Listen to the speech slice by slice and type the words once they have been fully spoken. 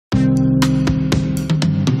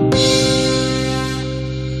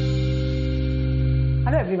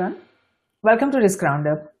everyone. Welcome to Risk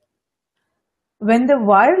Roundup. When the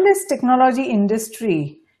wireless technology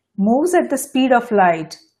industry moves at the speed of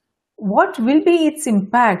light, what will be its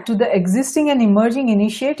impact to the existing and emerging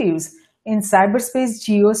initiatives in cyberspace,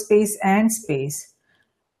 geospace, and space?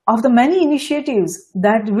 Of the many initiatives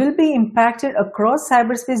that will be impacted across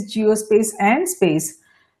cyberspace, geospace, and space,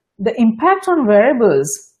 the impact on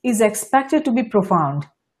wearables is expected to be profound.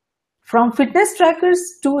 From fitness trackers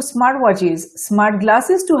to smartwatches, smart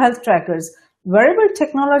glasses to health trackers, wearable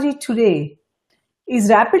technology today is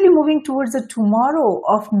rapidly moving towards a tomorrow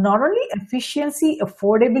of not only efficiency,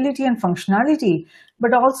 affordability, and functionality,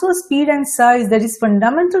 but also speed and size that is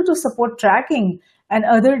fundamental to support tracking and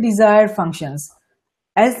other desired functions.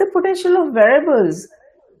 As the potential of wearables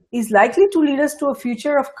is likely to lead us to a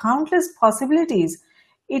future of countless possibilities,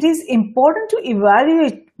 it is important to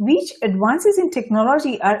evaluate which advances in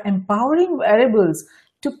technology are empowering wearables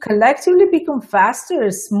to collectively become faster,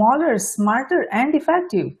 smaller, smarter, and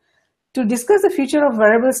effective. To discuss the future of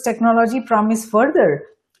wearables technology promise further,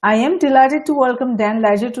 I am delighted to welcome Dan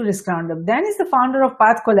Ledger to Risk Roundup. Dan is the founder of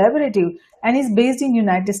Path Collaborative and is based in the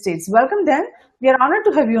United States. Welcome, Dan. We are honored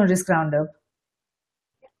to have you on Risk Roundup.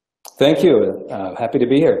 Thank you. Happy to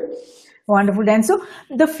be here. Wonderful, Dan. So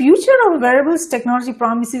the future of wearables technology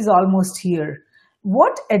promise is almost here.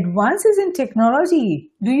 What advances in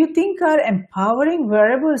technology do you think are empowering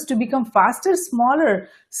wearables to become faster, smaller,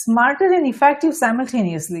 smarter, and effective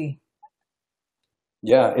simultaneously?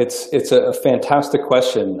 Yeah, it's a fantastic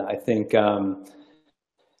question. I think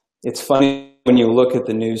it's funny when you look at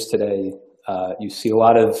the news today, you see a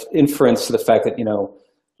lot of inference to the fact that,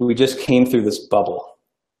 we just came through this bubble.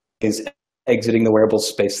 Is exiting the wearable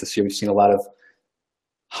space this year. We've seen a lot of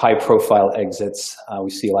high-profile exits.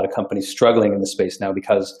 We see a lot of companies struggling in the space now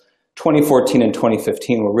because 2014 and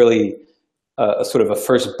 2015 were really a sort of a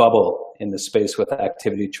first bubble in the space with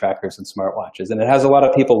activity trackers and smartwatches. And it has a lot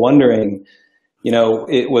of people wondering,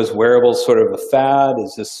 it was wearables sort of a fad?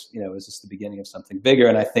 Is this the beginning of something bigger?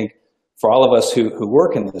 And I think for all of us who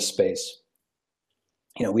work in this space,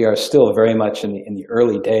 we are still very much in the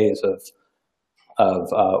early days of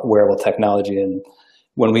wearable technology. And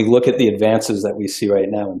when we look at the advances that we see right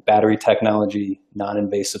now in battery technology,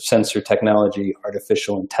 non-invasive sensor technology,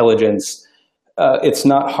 artificial intelligence, it's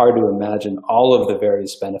not hard to imagine all of the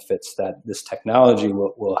various benefits that this technology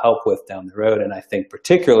will help with down the road. And I think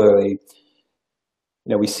particularly,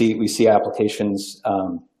 we see applications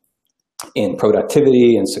in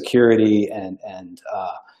productivity and security and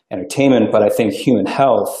entertainment, but I think human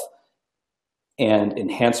health and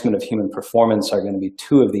enhancement of human performance are going to be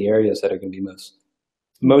two of the areas that are going to be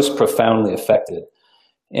most profoundly affected.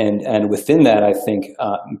 And within that, I think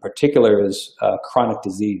in particular is chronic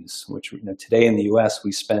disease, which today in the US,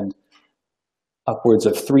 we spend upwards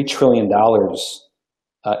of $3 trillion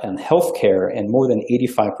on healthcare, and more than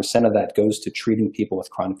 85% of that goes to treating people with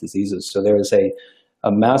chronic diseases. So there is a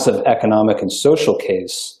massive economic and social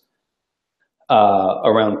case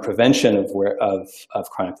around prevention of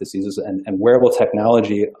chronic diseases, and wearable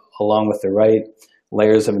technology, along with the right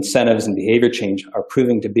layers of incentives and behavior change, are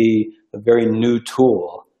proving to be a very new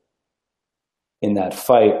tool in that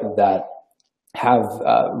fight that have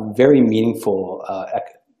very meaningful,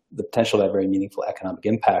 the potential to have very meaningful economic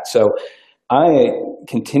impact. So I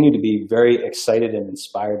continue to be very excited and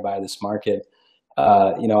inspired by this market.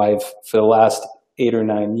 I've, for the last 8 or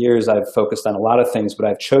 9 years, I've focused on a lot of things, but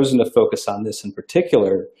I've chosen to focus on this in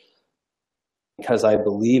particular because I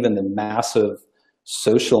believe in the massive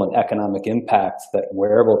social and economic impact that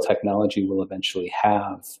wearable technology will eventually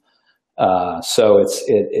have. And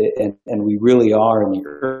we really are in the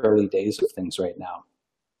early days of things right now.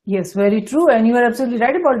 Yes, very true. And you are absolutely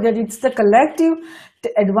right about that. It's the collective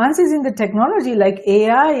advances in the technology like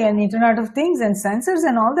AI and Internet of Things and sensors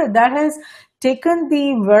and all that has taken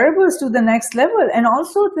the wearables to the next level. And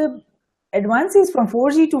also the advances from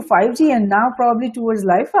 4G to 5G and now probably towards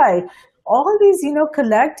Wi-Fi. All these,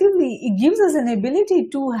 collectively, it gives us an ability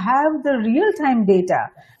to have the real-time data.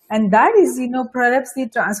 And that is, perhaps the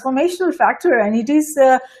transformational factor. And it is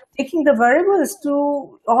taking the wearables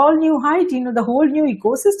to all new height, the whole new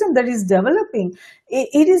ecosystem that is developing.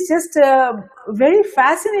 It is just very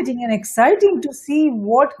fascinating and exciting to see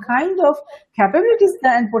what kind of capabilities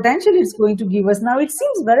and potential it's going to give us. Now, it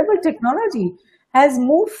seems wearable technology has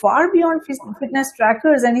moved far beyond fitness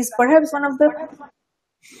trackers and is perhaps one of the...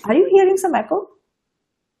 Are you hearing some echo?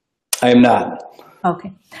 I am not.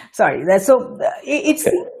 Okay, sorry. So it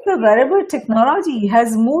seems the wearable technology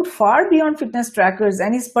has moved far beyond fitness trackers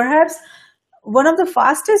and is perhaps one of the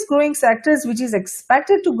fastest growing sectors, which is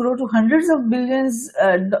expected to grow to hundreds of billions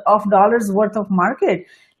of dollars worth of market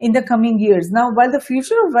in the coming years. Now, while the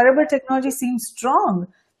future of wearable technology seems strong,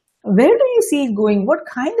 where do you see it going? What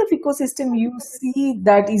kind of ecosystem you see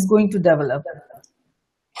that is going to develop?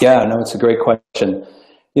 Yeah, no, it's a great question.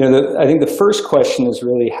 I think the first question is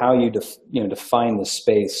really how you define the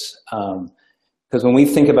space. Because when we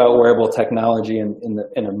think about wearable technology in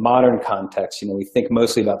a modern context, we think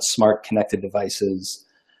mostly about smart connected devices.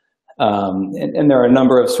 And there are a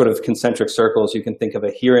number of sort of concentric circles. You can think of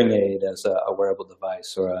a hearing aid as a wearable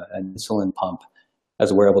device, or an insulin pump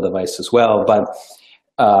as a wearable device as well. But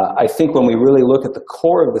I think when we really look at the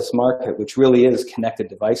core of this market, which really is connected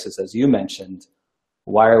devices, as you mentioned,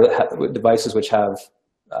 wireless devices which have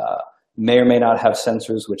may or may not have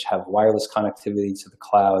sensors, which have wireless connectivity to the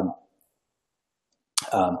cloud.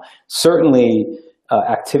 Certainly,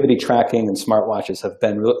 activity tracking and smartwatches have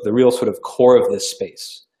been the real sort of core of this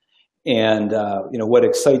space. And what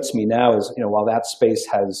excites me now is, while that space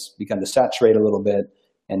has begun to saturate a little bit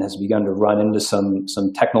and has begun to run into some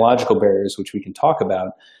technological barriers, which we can talk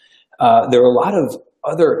about, there are a lot of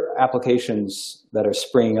other applications that are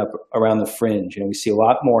springing up around the fringe. We see a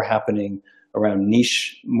lot more happening around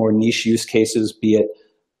more niche use cases, be it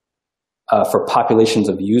for populations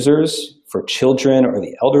of users, for children or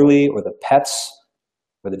the elderly or the pets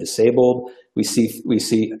or the disabled. We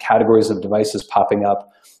see categories of devices popping up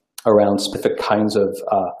around specific kinds of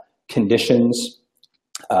conditions.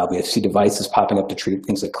 We see devices popping up to treat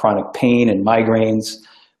things like chronic pain and migraines.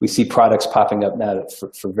 We see products popping up now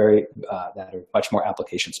that are much more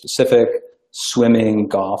application specific, swimming,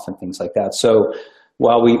 golf, and things like that. So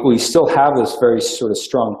while we still have this very sort of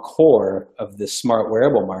strong core of this smart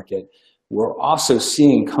wearable market, we're also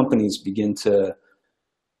seeing companies begin to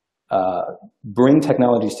bring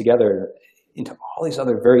technologies together into all these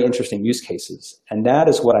other very interesting use cases. And that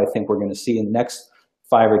is what I think we're going to see in the next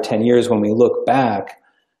 5 or 10 years when we look back.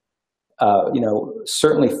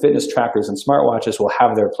 Certainly fitness trackers and smartwatches will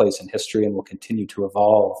have their place in history and will continue to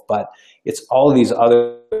evolve, but it's all of these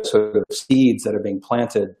other sort of seeds that are being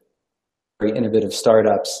planted, very innovative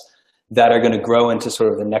startups that are going to grow into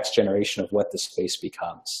sort of the next generation of what the space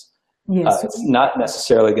becomes. Yes. It's not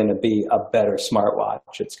necessarily going to be a better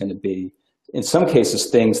smartwatch. It's going to be, in some cases,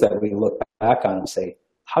 things that we look back on and say,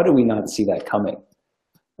 how do we not see that coming?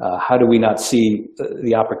 How do we not see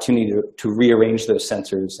the opportunity to rearrange those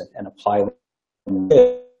sensors and apply them,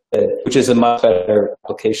 which is a much better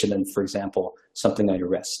application than, for example, something on your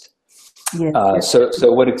wrist. Yes.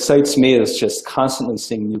 So what excites me is just constantly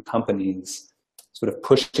seeing new companies sort of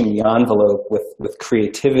pushing the envelope with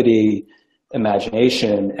creativity,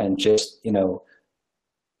 imagination, and just, there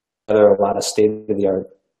are a lot of state-of-the-art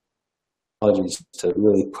technologies to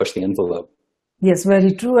really push the envelope. Yes,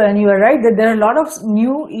 very true. And you are right that there are a lot of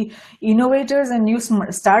new innovators and new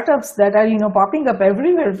startups that are, popping up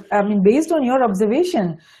everywhere. I mean, based on your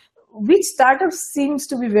observation, which startup seems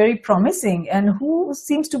to be very promising and who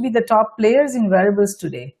seems to be the top players in wearables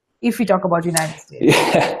today, if we talk about United States?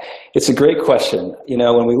 Yeah, it's a great question.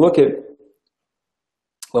 When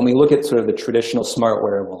we look at sort of the traditional smart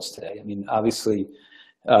wearables today, I mean, obviously,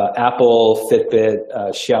 Apple, Fitbit,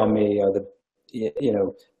 Xiaomi are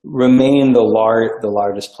remain the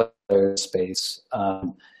largest player in the space.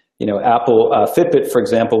 Fitbit, for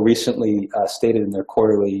example, recently stated in their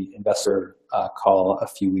quarterly investor call a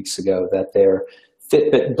few weeks ago that their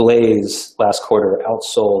Fitbit Blaze last quarter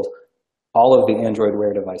outsold all of the Android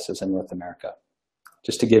Wear devices in North America,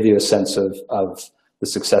 just to give you a sense of the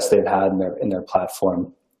success they've had in their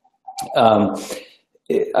platform. On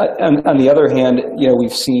the other hand,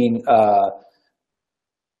 we've seen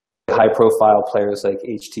high-profile players like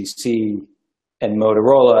HTC and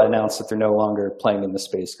Motorola announce that they're no longer playing in the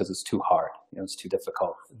space because it's too hard. It's too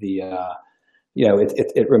difficult.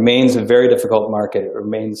 It remains a very difficult market. It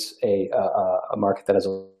remains a market that has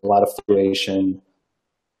a lot of fluctuation.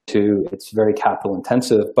 It's very capital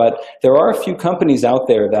intensive. But there are a few companies out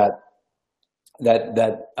there that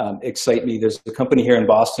excite me. There's a company here in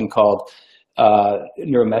Boston called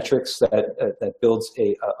Neurometrics that builds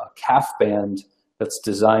a calf band that's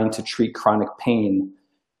designed to treat chronic pain,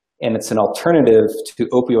 and it's an alternative to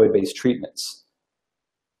opioid-based treatments.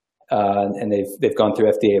 And they've gone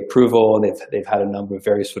through FDA approval, and they've had a number of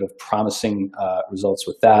very sort of promising results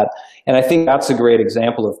with that. And I think that's a great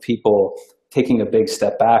example of people taking a big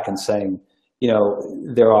step back and saying,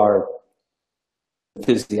 there are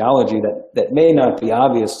physiology that may not be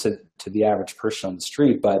obvious to the average person on the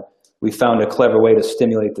street, but we found a clever way to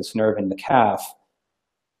stimulate this nerve in the calf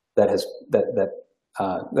that has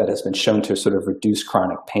been shown to sort of reduce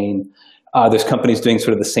chronic pain. There's companies doing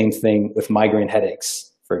sort of the same thing with migraine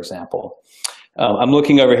headaches, for example. I'm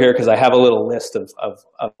looking over here because I have a little list of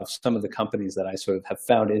some of the companies that I sort of have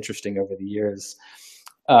found interesting over the years.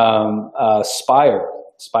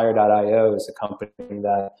 Spire.io is a company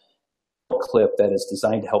that clip that is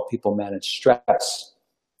designed to help people manage stress.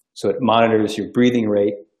 So it monitors your breathing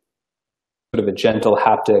rate, sort of a gentle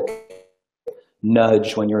haptic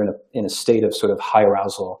nudge when you're in a state of sort of high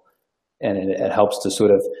arousal, and it helps to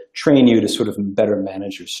sort of train you to sort of better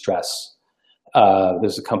manage your stress.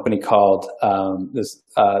 There's a company called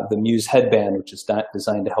the Muse Headband, which is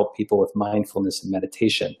designed to help people with mindfulness and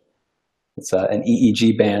meditation. It's an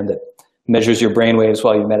EEG band that measures your brain waves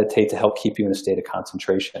while you meditate to help keep you in a state of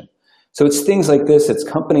concentration. So it's things like this. It's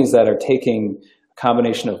companies that are taking a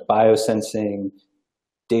combination of biosensing,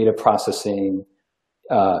 data processing,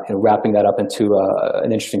 and wrapping that up into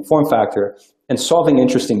an interesting form factor and solving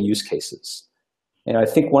interesting use cases. And I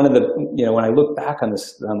think one of the, when I look back on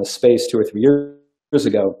this space 2 or 3 years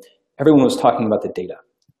ago, everyone was talking about the data.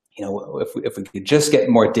 If we could just get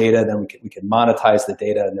more data, then we could monetize the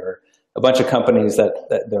data. And there are a bunch of companies that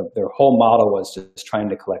their whole model was just trying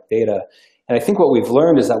to collect data. And I think what we've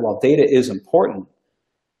learned is that while data is important,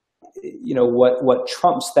 what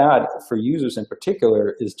trumps that for users in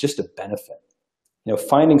particular is just a benefit.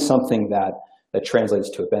 Finding something that translates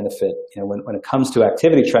to a benefit. When it comes to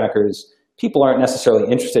activity trackers, people aren't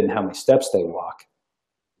necessarily interested in how many steps they walk.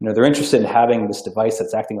 They're interested in having this device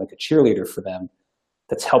that's acting like a cheerleader for them,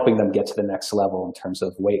 that's helping them get to the next level in terms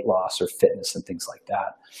of weight loss or fitness and things like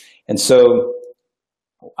that. And so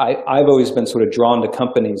I've always been sort of drawn to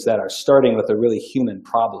companies that are starting with a really human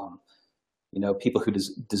problem. People who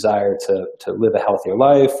desire to live a healthier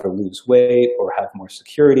life or lose weight or have more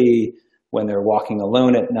security when they're walking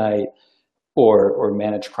alone at night or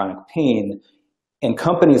manage chronic pain. And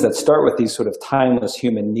companies that start with these sort of timeless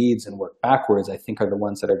human needs and work backwards, I think, are the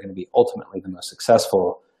ones that are going to be ultimately the most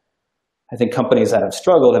successful. I think companies that have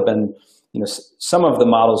struggled have been, some of the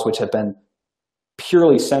models which have been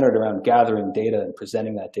purely centered around gathering data and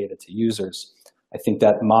presenting that data to users. I think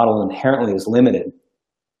that model inherently is limited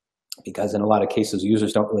because in a lot of cases,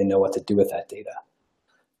 users don't really know what to do with that data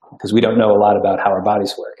because we don't know a lot about how our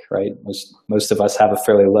bodies work, right? Most of us have a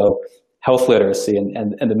fairly low health literacy.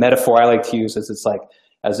 And the metaphor I like to use is it's like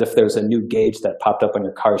as if there's a new gauge that popped up on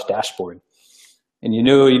your car's dashboard. And you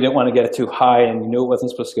knew you didn't want to get it too high and you knew it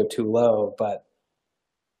wasn't supposed to go too low, but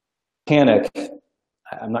panic,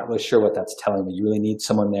 I'm not really sure what that's telling me. You really need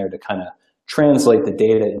someone there to kind of translate the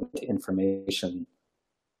data into information.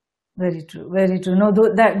 Very true, very true. No,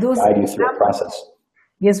 those guide you through a process.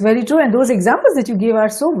 Yes, very true. And those examples that you gave are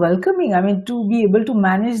so welcoming. I mean, to be able to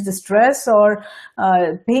manage the stress or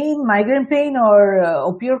pain, migraine pain or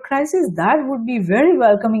opioid crisis, that would be very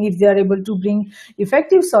welcoming if they are able to bring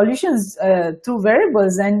effective solutions through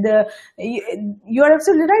wearables. And you are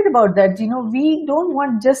absolutely right about that. We don't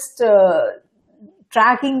want just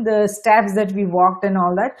tracking the steps that we walked and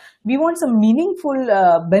all that. We want some meaningful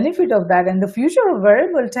benefit of that. And the future of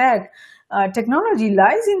wearable technology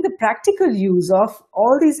lies in the practical use of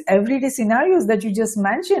all these everyday scenarios that you just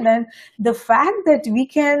mentioned, and the fact that we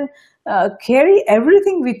can carry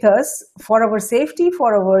everything with us for our safety,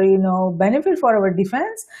 for our benefit, for our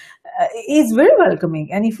defense is very welcoming.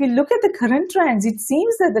 And if we look at the current trends, it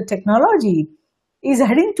seems that the technology is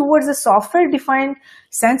heading towards a software-defined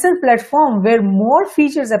sensor platform where more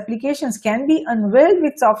features, applications can be unveiled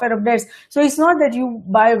with software updates. So it's not that you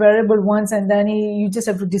buy a wearable once and then you just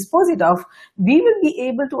have to dispose it off. We will be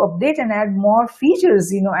able to update and add more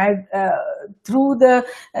features, through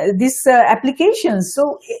these applications.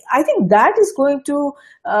 So I think that is going to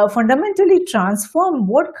fundamentally transform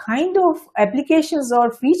what kind of applications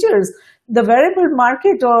or features the wearable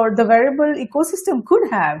market or the wearable ecosystem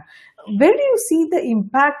could have. Where do you see the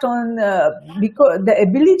impact on because the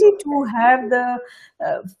ability to have the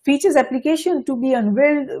features application to be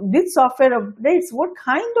unveiled with software updates? What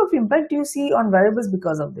kind of impact do you see on wearables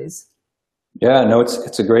because of this? Yeah, no,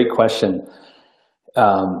 it's a great question.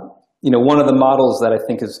 One of the models that I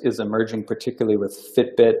think is emerging, particularly with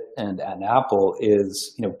Fitbit and Apple,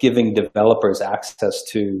 is giving developers access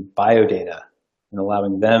to biodata and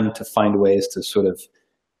allowing them to find ways to sort of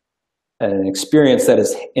an experience that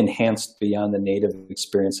is enhanced beyond the native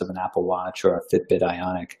experience of an Apple Watch or a Fitbit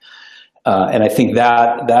Ionic. And I think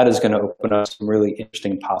that is going to open up some really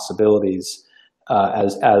interesting possibilities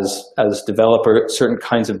as certain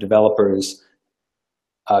kinds of developers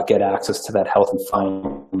get access to that health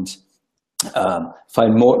and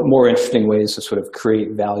find more interesting ways to sort of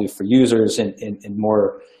create value for users in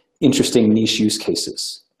more interesting niche use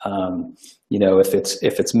cases.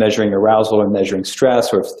 if it's measuring arousal or measuring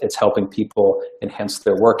stress, or if it's helping people enhance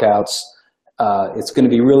their workouts. It's going to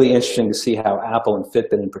be really interesting to see how Apple and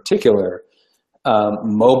Fitbit in particular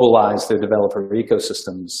mobilize their developer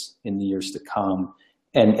ecosystems in the years to come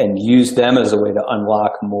and use them as a way to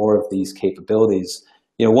unlock more of these capabilities.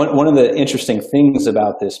 One of the interesting things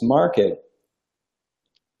about this market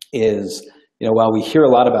is, while we hear a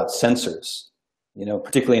lot about sensors,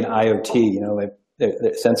 particularly in IoT,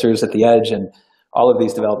 the sensors at the edge and all of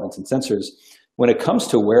these developments in sensors, when it comes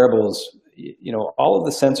to wearables, all of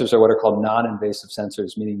the sensors are what are called non-invasive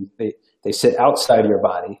sensors, meaning they sit outside your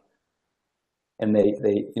body, and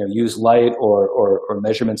they use light or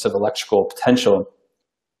measurements of electrical potential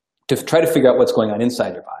to try to figure out what's going on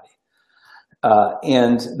inside your body.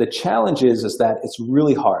 And the challenge is that it's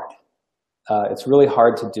really hard. It's really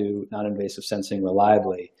hard to do non-invasive sensing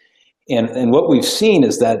reliably. And what we've seen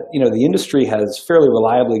is that the industry has fairly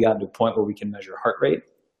reliably gotten to a point where we can measure heart rate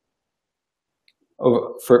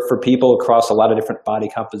for people across a lot of different body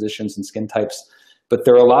compositions and skin types. But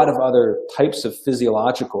there are a lot of other types of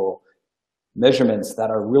physiological measurements that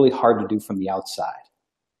are really hard to do from the outside.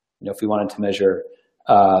 If we wanted to measure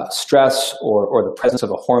stress or the presence of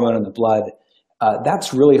a hormone in the blood,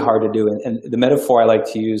 that's really hard to do. And the metaphor I like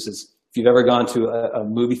to use is, if you've ever gone to a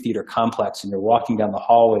movie theater complex and you're walking down the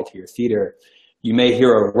hallway to your theater, you may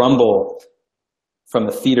hear a rumble from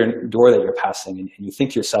the theater door that you're passing, and you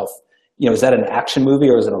think to yourself, is that an action movie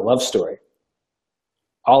or is it a love story?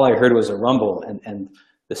 All I heard was a rumble, and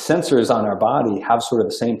the sensors on our body have sort of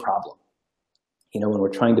the same problem. When we're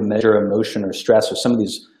trying to measure emotion or stress or some of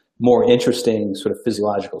these more interesting sort of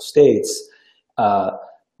physiological states,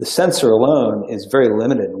 the sensor alone is very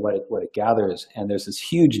limited in what it gathers, and there's this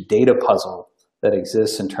huge data puzzle that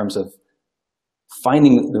exists in terms of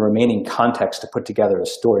finding the remaining context to put together a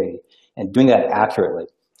story and doing that accurately.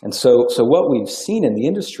 And so what we've seen in the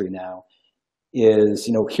industry now is,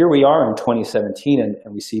 here we are in 2017,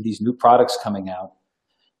 and we see these new products coming out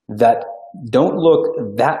that don't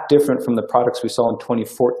look that different from the products we saw in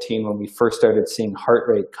 2014 when we first started seeing heart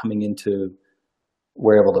rate coming into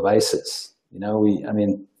wearable devices.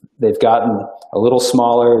 They've gotten a little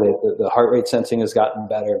smaller. The heart rate sensing has gotten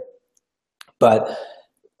better. But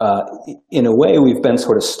in a way, we've been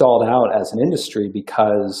sort of stalled out as an industry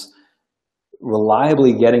because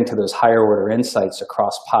reliably getting to those higher order insights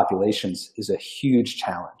across populations is a huge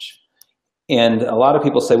challenge. And a lot of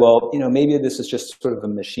people say, well, maybe this is just sort of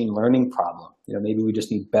a machine learning problem. Maybe we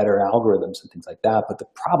just need better algorithms and things like that. But the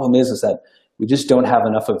problem is that we just don't have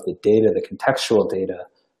enough of the data, the contextual data,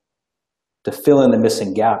 to fill in the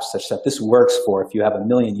missing gaps such that this works for, if you have 1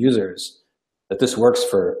 million users, that this works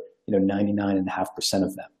for 99.5%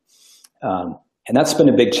 of them. And that's been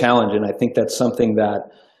a big challenge, and I think that's something that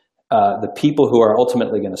the people who are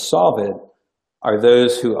ultimately going to solve it are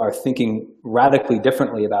those who are thinking radically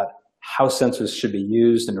differently about how sensors should be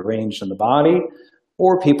used and arranged in the body,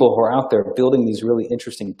 or people who are out there building these really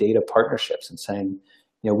interesting data partnerships and saying,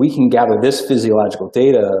 we can gather this physiological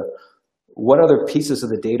data. What other pieces of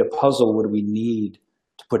the data puzzle would we need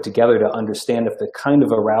to put together to understand if the kind of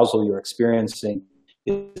arousal you're experiencing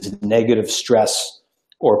is negative stress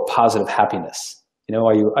or positive happiness?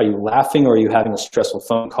 Are you laughing or are you having a stressful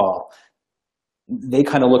phone call? They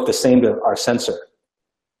kind of look the same to our sensor.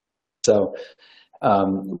 So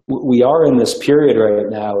we are in this period right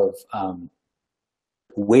now of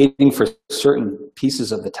waiting for certain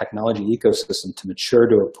pieces of the technology ecosystem to mature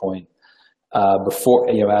to a point before,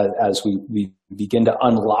 as we begin to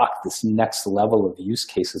unlock this next level of use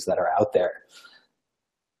cases that are out there.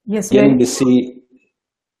 Yes, beginning to see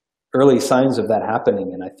early signs of that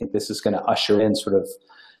happening, and I think this is going to usher in sort of,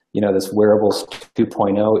 this wearables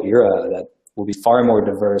 2.0 era that will be far more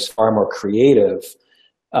diverse, far more creative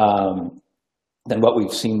than what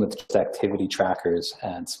we've seen with just activity trackers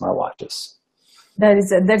and smartwatches.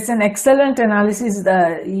 That's an excellent analysis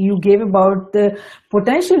that you gave about the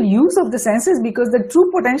potential use of the sensors, because the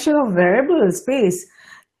true potential of wearable space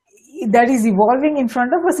that is evolving in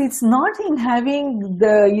front of us, it's not in having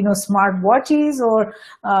the smart watches or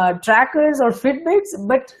trackers or Fitbits,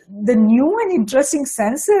 but the new and interesting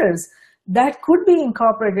sensors that could be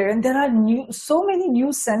incorporated. And there are so many new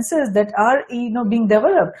sensors that are being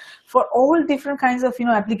developed for all different kinds of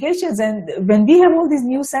applications. And when we have all these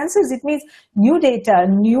new sensors, it means new data,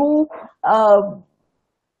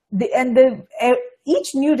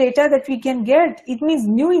 each new data that we can get, it means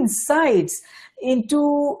new insights into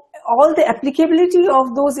all the applicability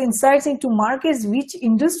of those insights into markets, which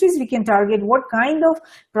industries we can target, what kind of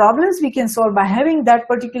problems we can solve by having that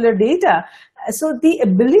particular data. So the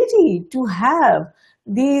ability to have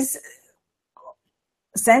these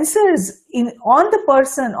sensors on the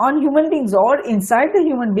person, on human beings, or inside the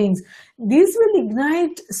human beings, these will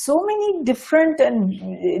ignite so many different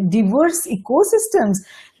and diverse ecosystems.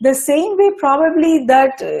 The same way probably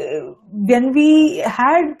that when we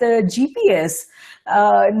had the GPS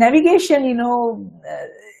navigation,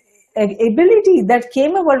 ability that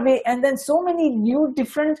came our way, and then so many new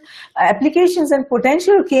different applications and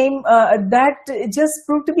potential came that just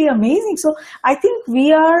proved to be amazing. So I think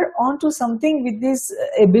we are onto something with this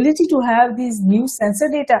ability to have these new sensor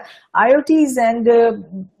data, IoTs, and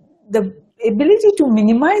the ability to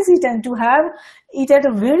minimize it and to have it at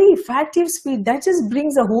a very effective speed. That just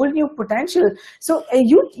brings a whole new potential. So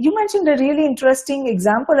you mentioned a really interesting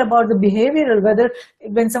example about the behavioral, whether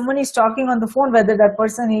when someone is talking on the phone, whether that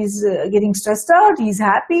person is getting stressed out, he's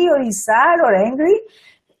happy, or he's sad or angry.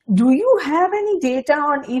 Do you have any data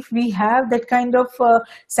on if we have that kind of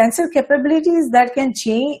sensor capabilities that can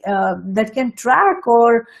change, that can track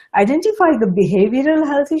or identify the behavioral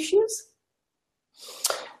health issues?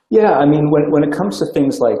 Yeah, I mean, when it comes to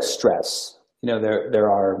things like stress,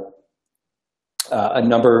 there are a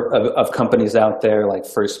number of companies out there like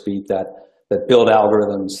Firstbeat that build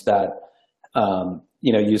algorithms that,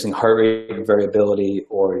 using heart rate variability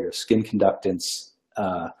or your skin conductance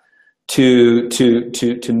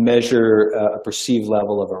to measure a perceived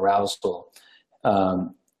level of arousal.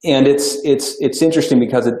 And it's interesting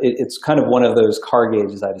because it's kind of one of those car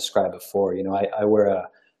gauges I described before. I wear a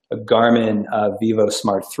Garmin Vivo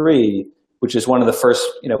Smart 3, which is one of the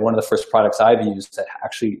first products I've used that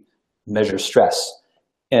actually measures stress.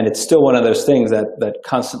 And it's still one of those things that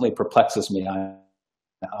constantly perplexes me.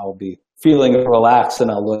 I'll be feeling relaxed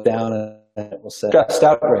and I'll look down and it will say, stressed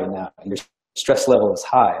out right now. Your stress level is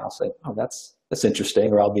high. And I'll say, oh, that's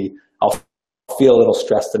interesting. Or I'll feel a little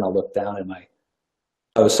stressed and I'll look down at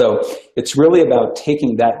so it's really about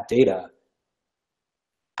taking that data,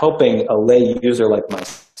 helping a lay user like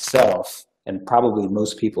myself, and probably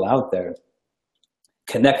most people out there,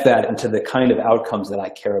 connect that into the kind of outcomes that I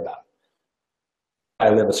care about. I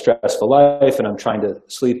live a stressful life and I'm trying to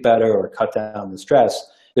sleep better or cut down the stress.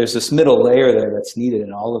 There's this middle layer there that's needed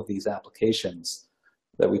in all of these applications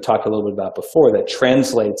that we talked a little bit about before that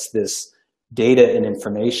translates this data and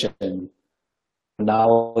information,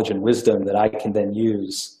 knowledge and wisdom that I can then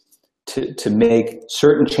use to make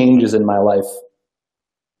certain changes in my life.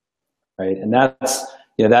 Right? And that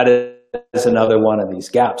is another one of these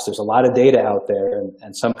gaps. There's a lot of data out there,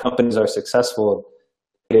 and some companies are successful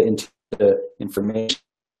into the information,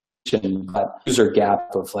 but user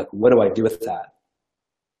gap of like, what do I do with that?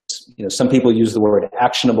 Some people use the word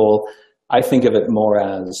actionable. I think of it more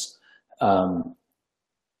as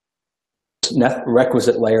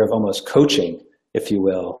requisite layer of almost coaching, if you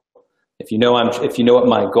will. If you know what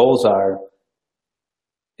my goals are,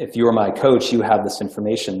 if you are my coach, you have this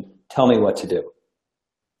information. Tell me what to do.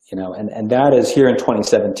 And that is here in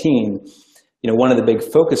 2017. One of the big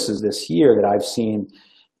focuses this year that I've seen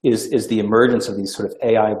is the emergence of these sort of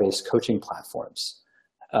AI-based coaching platforms.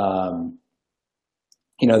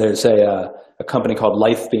 There's a company called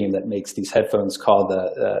LifeBeam that makes these headphones called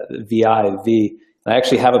the VI-V. And I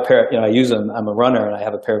actually have a pair. I use them. I'm a runner, and I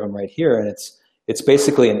have a pair of them right here. And it's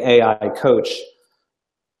basically an AI coach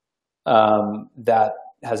that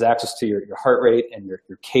has access to your heart rate and your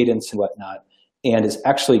cadence and whatnot, and is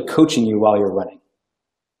actually coaching you while you're running.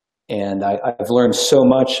 And I've learned so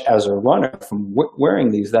much as a runner from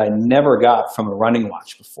wearing these that I never got from a running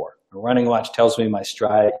watch before. A running watch tells me my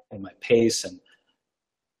stride and my pace,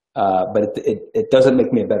 but it doesn't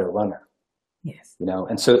make me a better runner. Yes.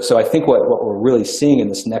 And so I think what we're really seeing in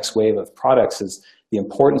this next wave of products is the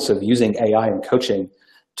importance of using AI and coaching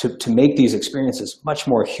to make these experiences much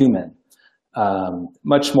more human,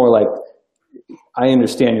 much more like, I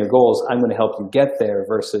understand your goals, I'm going to help you get there,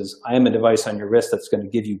 versus I am a device on your wrist that's going to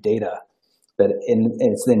give you data, and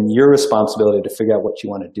it's then your responsibility to figure out what you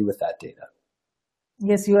want to do with that data.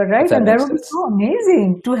 Yes, you are right. And that would be so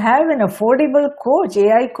amazing to have an affordable coach,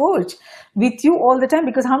 AI coach with you all the time,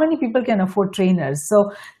 because how many people can afford trainers? So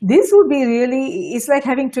this would be really, it's like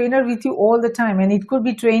having trainer with you all the time. And it could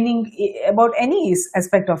be training about any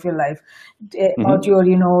aspect of your life, about your,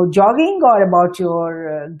 jogging, or about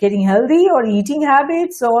your getting healthy or eating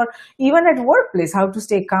habits, or even at workplace, how to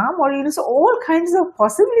stay calm, or, so all kinds of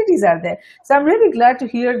possibilities are there. So I'm really glad to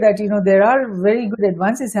hear that, there are very good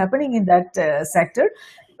advances happening in that sector.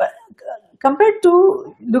 But compared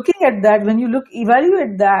to looking at that, when you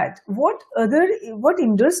evaluate that, what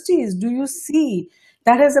industries do you see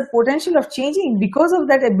that has a potential of changing because of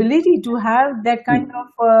that ability to have that kind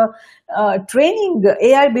of training,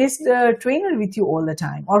 AI-based trainer with you all the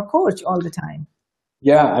time, or coach all the time?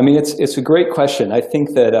 Yeah, I mean, it's a great question. I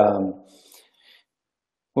think that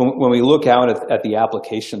when we look out at the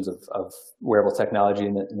applications of wearable technology,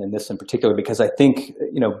 and this in particular, because I think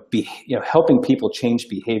helping people change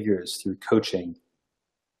behaviors through coaching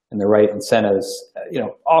and the right incentives,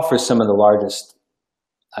 offers some of the largest,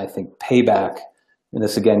 I think, payback. And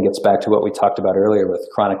this again gets back to what we talked about earlier with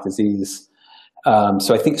chronic disease.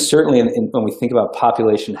 So I think certainly when we think about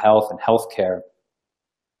population health and healthcare,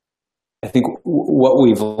 I think what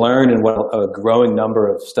we've learned and what a growing number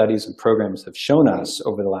of studies and programs have shown us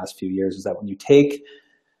over the last few years is that when you take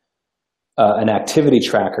an activity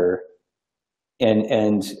tracker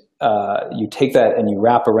and you take that and you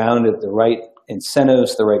wrap around it the right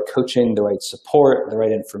incentives, the right coaching, the right support, the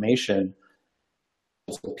right information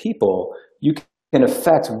for people, you can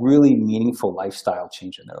affect really meaningful lifestyle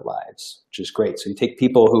change in their lives, which is great. So you take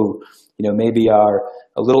people who maybe are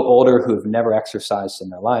a little older, who have never exercised in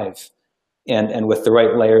their life, and with the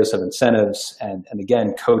right layers of incentives and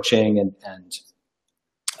again, coaching and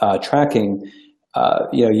tracking,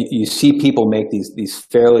 you see people make these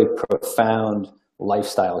fairly profound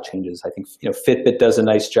lifestyle changes. I think Fitbit does a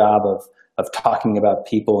nice job of talking about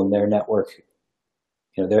people in their network,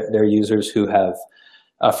 their users who have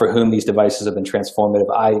for whom these devices have been transformative.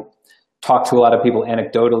 I talked to a lot of people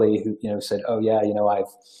anecdotally who said, "Oh yeah, I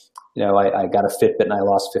got a Fitbit and I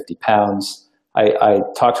lost 50 pounds." I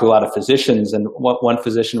talked to a lot of physicians, and one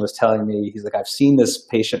physician was telling me, he's like, "I've seen this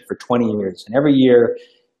patient for 20 years, and every year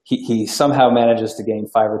he somehow manages to gain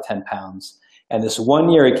 5 or 10 pounds. And this one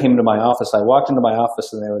year he came into my office, I walked into my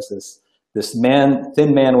office and there was this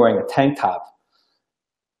thin man wearing a tank top.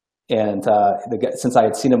 And since I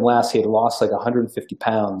had seen him last, he had lost like 150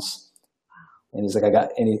 pounds. And he's like, I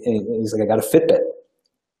got a Fitbit.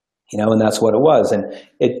 And that's what it was. And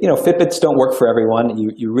Fitbits don't work for everyone.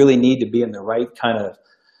 You really need to be in the right kind of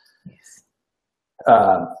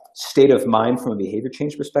state of mind from a behavior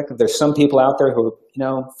change perspective. There's some people out there who,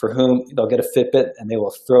 for whom they'll get a Fitbit and they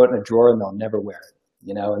will throw it in a drawer and they'll never wear it.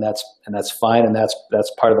 And that's fine, and that's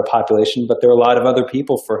part of the population. But there are a lot of other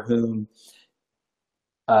people for whom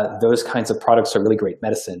those kinds of products are really great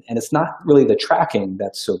medicine. And it's not really the tracking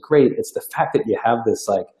that's so great. It's the fact that you have this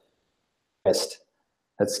list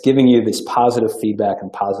that's giving you this positive feedback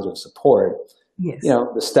and positive support. Yes.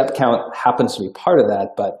 The step count happens to be part of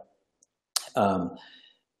that, but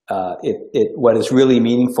what is really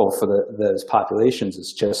meaningful for those populations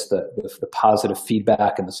is just the positive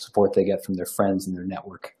feedback and the support they get from their friends and their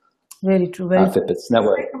network. Very true. Very Fitbit's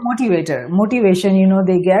network. Motivation,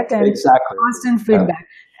 they get, and exactly. Constant feedback.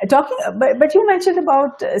 But you mentioned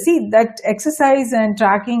about, that exercise and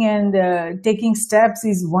tracking and taking steps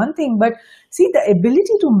is one thing, but the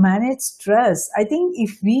ability to manage stress. I think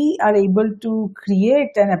if we are able to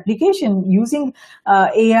create an application using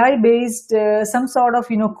AI-based some sort of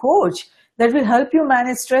coach that will help you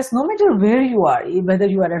manage stress no matter where you are, whether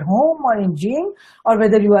you are at home or in gym, or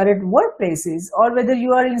whether you are at workplaces, or whether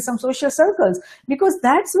you are in some social circles, because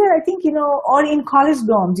that's where I think, or in college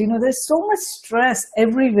dorms, there's so much stress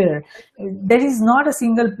everywhere. There is not a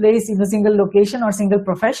single place, single location or single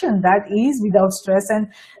profession that is without stress,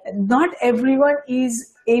 and not everyone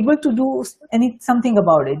is able to do something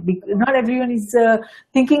about it. Not everyone is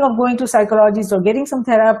thinking of going to psychologists or getting some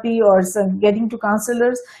therapy or getting to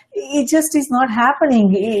counselors. It just is not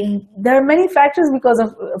happening. There are many factors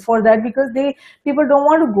for that, because people don't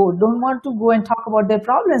want to go and talk about their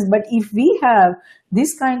problems. But if we have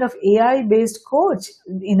this kind of AI-based coach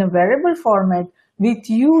in a wearable format with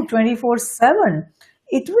you 24/7,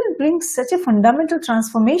 it will bring such a fundamental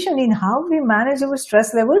transformation in how we manage our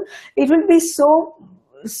stress level. It will be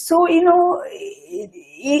it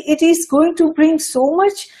is going to bring so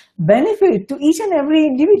much benefit to each and every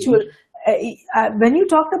individual. When you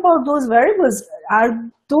talked about those variables, are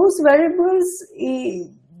those variables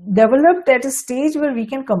developed at a stage where we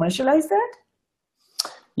can commercialize that?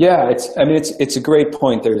 Yeah, it's a great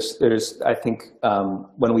point. There's I think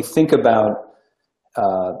when we think about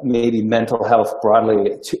maybe mental health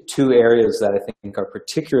broadly, two areas that I think are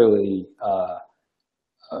particularly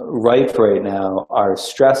ripe right now are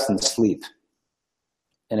stress and sleep.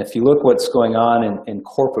 And if you look what's going on in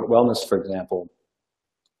corporate wellness, for example,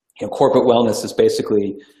 corporate wellness is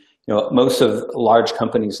basically, most of large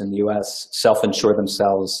companies in the US self-insure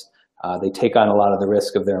themselves. They take on a lot of the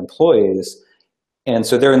risk of their employees. And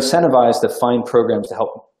so they're incentivized to find programs to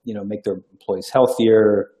help, make their employees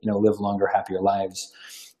healthier, live longer, happier lives.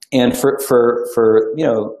 And for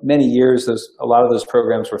many years, a lot of those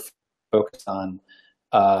programs were focused on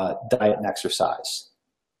diet and exercise.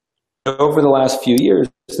 Over the last few years,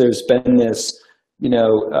 there's been this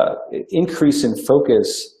increase in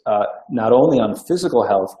focus not only on physical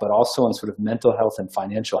health, but also on sort of mental health and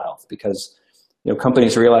financial health, because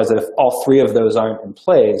companies realize that if all three of those aren't in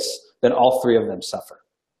place, then all three of them suffer.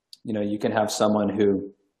 You can have someone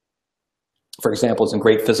who, for example, is in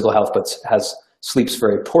great physical health but sleeps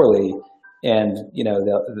very poorly, and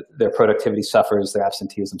their productivity suffers, their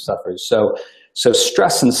absenteeism suffers. So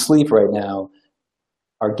stress and sleep right now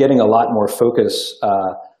are getting a lot more focus,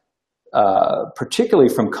 particularly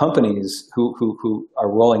from companies who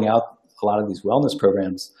are rolling out a lot of these wellness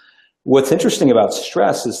programs. What's interesting about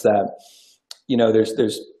stress is that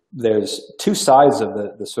there's two sides of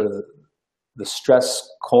the sort of the stress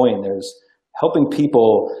coin. There's helping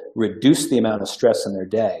people reduce the amount of stress in their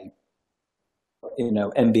day.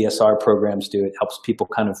 MBSR programs do it, helps people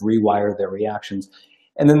kind of rewire their reactions.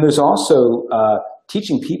 And then there's also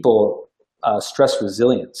teaching people stress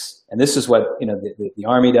resilience. And this is what the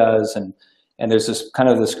Army does, and there's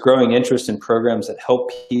this growing interest in programs that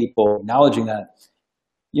help people, acknowledging that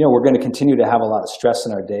we're going to continue to have a lot of stress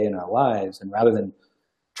in our day and our lives, and rather than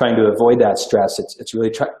trying to avoid that stress, it's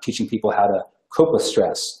really teaching people how to cope with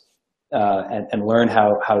stress and learn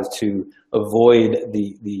how to avoid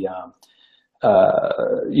the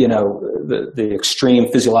extreme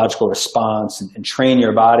physiological response, and train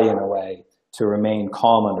your body in a way to remain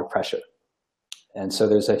calm under pressure. And so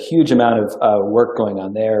there's a huge amount of work going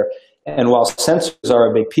on there. And while sensors are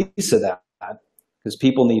a big piece of that, because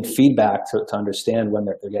people need feedback to understand when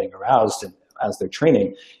they're getting aroused and as they're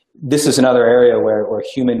training, this is another area where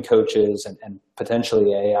human coaches and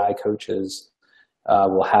potentially AI coaches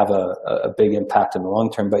will have a big impact in the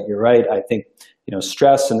long term. But you're right, I think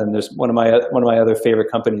stress, and then there's one of my other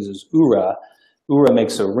favorite companies is Oura. Oura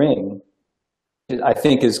makes a ring. I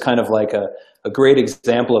think is kind of like a great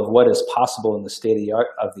example of what is possible in the state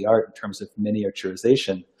of the art in terms of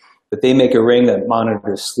miniaturization. But they make a ring that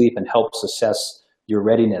monitors sleep and helps assess your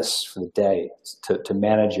readiness for the day, to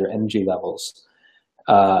manage your energy levels.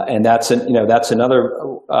 And that's another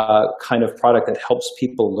kind of product that helps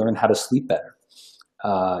people learn how to sleep better.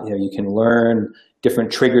 You can learn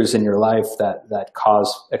different triggers in your life that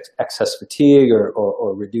cause excess fatigue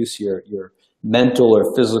or reduce your mental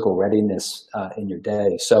or physical readiness in your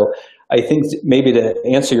day. So I think maybe to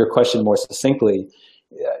answer your question more succinctly,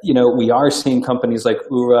 we are seeing companies like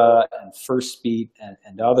Oura and Firstbeat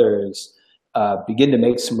and others begin to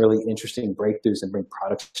make some really interesting breakthroughs and bring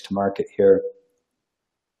products to market here.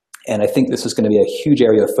 And I think this is going to be a huge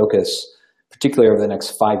area of focus, particularly over the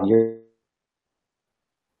next 5 years.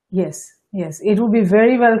 Yes, it would be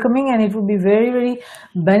very welcoming, and it would be very, very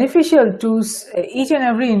beneficial to each and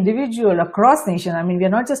every individual across nation. I mean, we are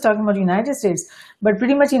not just talking about United States, but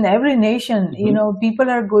pretty much in every nation, people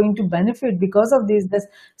are going to benefit because of this. The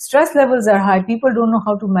stress levels are high. People don't know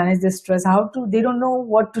how to manage their stress, they don't know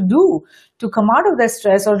what to do to come out of that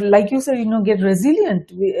stress, or like you said, get resilient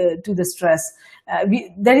to the stress.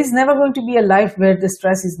 There is never going to be a life where the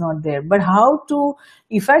stress is not there, but how to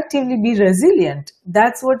effectively be resilient,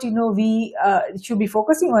 that's what we should be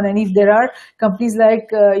focusing on. And if there are companies like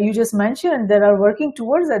you just mentioned that are working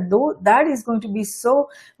towards that, though, that is going to be so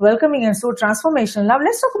welcoming and so transformational. Now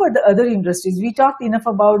let's talk about the other industries. We talked enough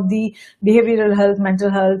about the behavioral health,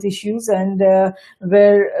 mental health issues, and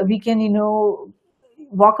where we can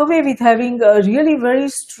walk away with having a really very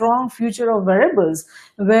strong future of wearables,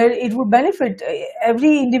 where it would benefit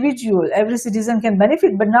every individual, every citizen can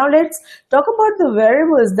benefit. But now let's talk about the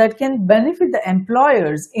wearables that can benefit the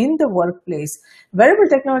employers in the workplace. Wearable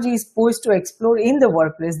technology is poised to explode in the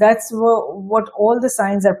workplace. That's what all the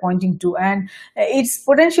signs are pointing to. And it's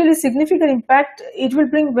potentially significant impact. It will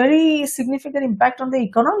bring very significant impact on the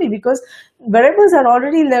economy, because wearables are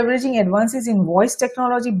already leveraging advances in voice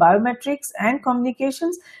technology, biometrics, and communications,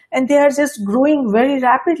 and they are just growing very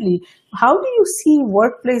rapidly. How do you see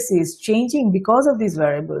workplaces changing because of these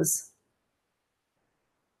wearables?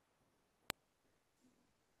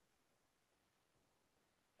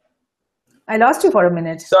 I lost you for a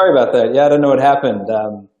minute. Sorry about that. Yeah, I don't know what happened.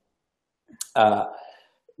 Were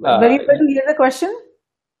you able to hear the question?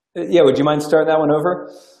 Yeah, would you mind starting that one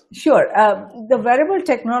over? Sure. The wearable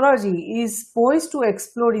technology is poised to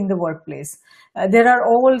explode in the workplace. There are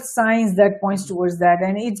all signs that points towards that,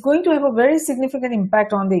 and it's going to have a very significant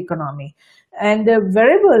impact on the economy. And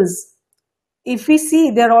wearables, if we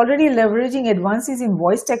see, they're already leveraging advances in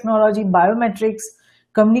voice technology, biometrics,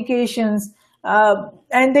 communications,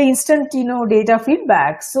 and the instant data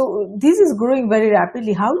feedback. So this is growing very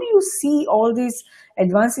rapidly. How do you see all these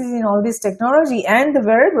advances in all this technology and the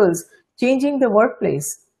wearables changing the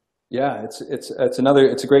workplace? Yeah, it's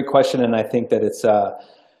a great question, and I think that it's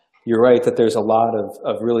you're right that there's a lot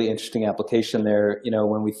of really interesting application there. You know,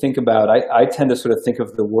 when we think about, I tend to sort of think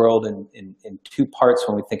of the world in two parts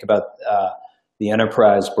when we think about the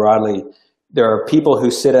enterprise broadly. There are people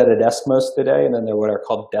who sit at a desk most of the day, and then there are what are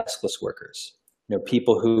called deskless workers. You know,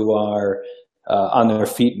 people who are on their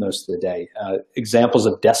feet most of the day. Examples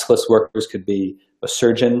of deskless workers could be a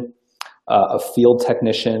surgeon, a field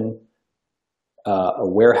technician, a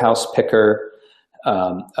warehouse picker,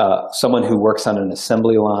 someone who works on an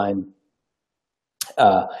assembly line.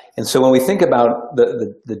 And so when we think about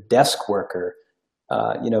the desk worker,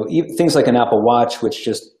 you know, things like an Apple Watch, which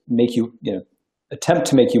just make you, you know, attempt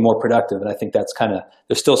to make you more productive. And I think that's kind of,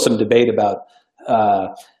 there's still some debate about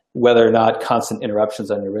whether or not constant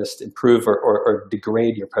interruptions on your wrist improve or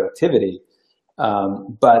degrade your productivity.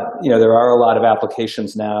 But, you know, there are a lot of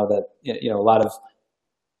applications now that, you know, a lot of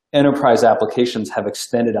enterprise applications have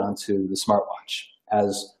extended onto the smartwatch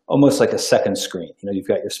as almost like a second screen. You know, you've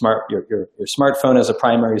got your smartphone as a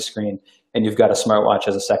primary screen, and you've got a smartwatch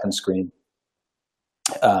as a second screen.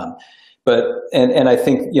 But I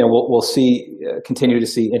think, you know, we'll see, continue to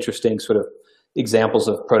see interesting sort of examples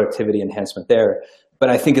of productivity enhancement there. But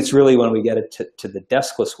I think it's really when we get it to the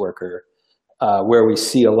deskless worker where we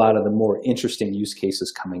see a lot of the more interesting use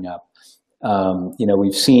cases coming up. You know,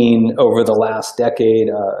 we've seen over the last decade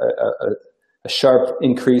a sharp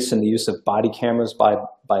increase in the use of body cameras by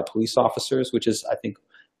police officers, which is, I think,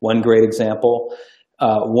 one great example.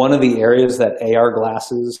 One of the areas that AR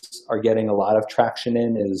glasses are getting a lot of traction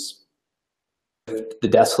in is the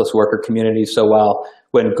deskless worker community. So while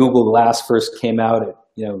when Google Glass first came out,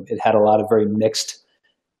 it had a lot of very mixed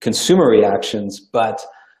consumer reactions, but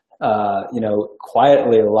you know,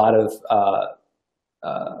 quietly a lot of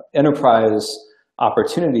enterprise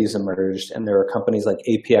opportunities emerged, and there are companies like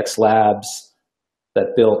APX Labs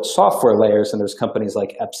that built software layers, and there's companies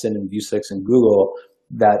like Epson and Vuzix and Google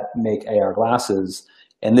that make AR glasses.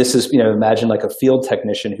 And this is, you know, imagine like a field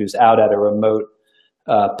technician who's out at a remote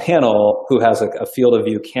panel who has a field of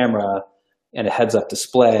view camera and a heads-up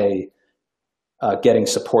display, getting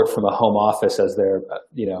support from a home office as they're,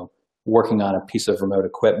 you know, working on a piece of remote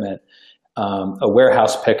equipment. A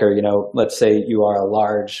warehouse picker, you know, let's say you are a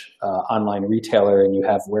large online retailer and you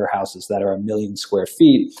have warehouses that are 1 million square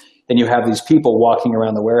feet, and you have these people walking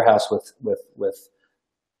around the warehouse with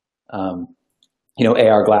you know,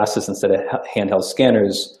 AR glasses instead of handheld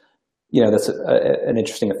scanners. You know, that's an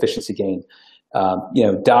interesting efficiency gain. You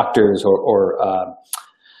know, doctors or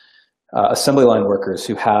assembly line workers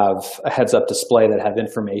who have a heads-up display that have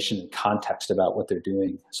information and context about what they're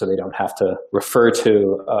doing, so they don't have to refer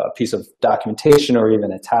to a piece of documentation or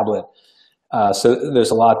even a tablet. So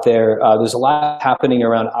there's a lot there. There's a lot happening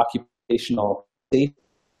around occupational safety.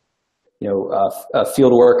 You know,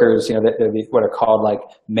 field workers, you know, they're what are called like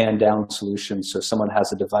man-down solutions. So someone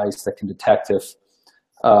has a device that can detect if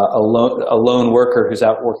a lone worker who's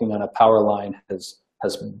out working on a power line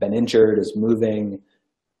has been injured, is moving,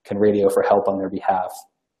 can radio for help on their behalf.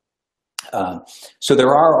 So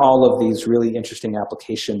there are all of these really interesting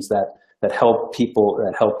applications that help people,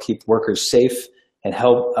 that help keep workers safe and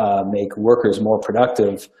help make workers more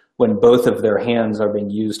productive when both of their hands are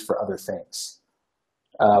being used for other things,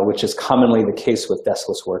 which is commonly the case with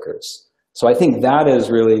deskless workers. So I think that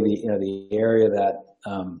is really the area that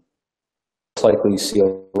likely see a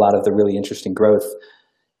lot of the really interesting growth.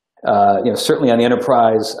 You know, certainly on the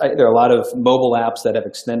enterprise, there are a lot of mobile apps that have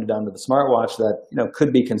extended onto the smartwatch that, you know,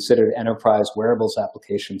 could be considered enterprise wearables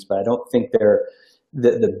applications, but I don't think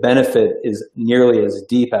the benefit is nearly as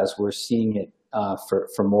deep as we're seeing it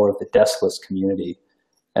for more of the deskless community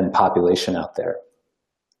and population out there.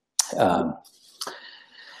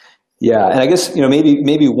 Yeah, and I guess, you know,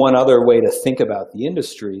 maybe one other way to think about the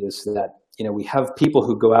industry is that, you know, we have people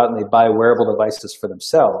who go out and they buy wearable devices for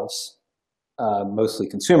themselves, mostly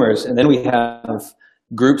consumers, and then we have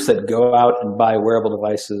groups that go out and buy wearable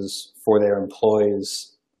devices for their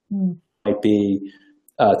employees. Might be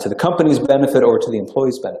to the company's benefit or to the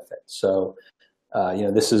employee's benefit. So, you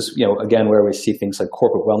know, this is, you know, again, where we see things like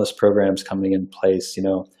corporate wellness programs coming in place. You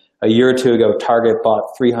know, a year or two ago, Target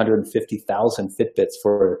bought 350,000 Fitbits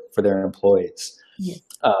for their employees. Yeah.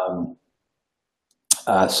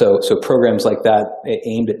 So programs like that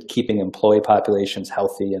aimed at keeping employee populations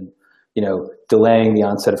healthy and, you know, delaying the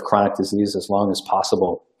onset of chronic disease as long as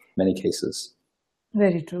possible in many cases.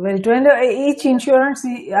 Very true, very true. And each insurance,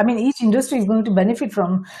 I mean, each industry is going to benefit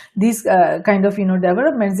from these kind of,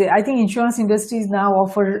 developments. I think insurance industries now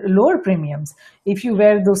offer lower premiums if you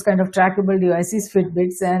wear those kind of trackable devices,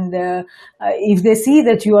 Fitbits, and if they see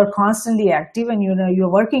that you are constantly active and you're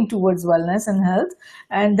working towards wellness and health,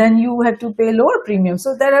 and then you have to pay lower premiums.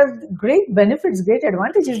 So there are great benefits, great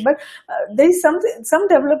advantages. But there is some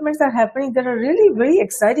developments are happening that are really very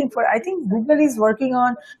exciting. For I think Google is working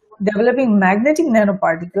on developing magnetic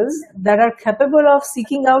nanoparticles that are capable of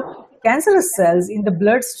seeking out cancerous cells in the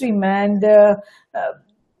bloodstream, and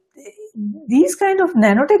these kind of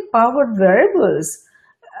nanotech powered wearables,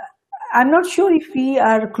 I'm not sure if we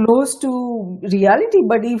are close to reality,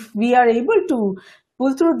 but if we are able to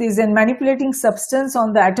pull through this and manipulating substance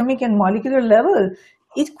on the atomic and molecular level,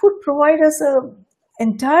 it could provide us a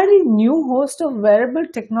entirely new host of wearable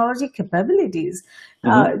technology capabilities.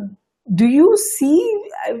 Do you see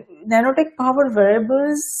nanotech powered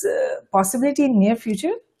wearables possibility in near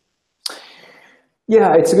future?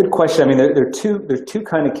 Yeah, it's a good question. I mean, there are two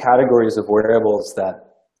kind of categories of wearables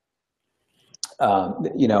that,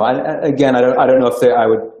 again, I don't know if I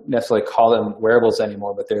would necessarily call them wearables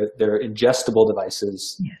anymore, but they're ingestible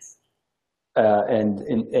devices. Yes. And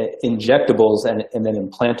injectables and then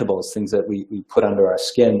implantables, things that we put under our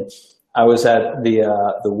skin. I was at the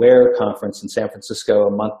Wear conference in San Francisco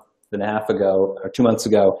a month and a half ago, or 2 months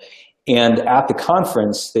ago, and at the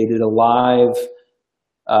conference they did a live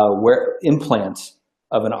implant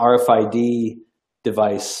of an RFID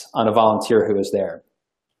device on a volunteer who was there,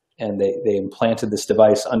 and they implanted this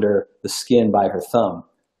device under the skin by her thumb,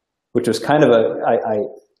 which was kind of I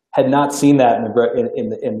had not seen that in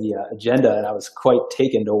the agenda, and I was quite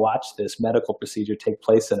taken to watch this medical procedure take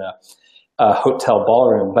place in a hotel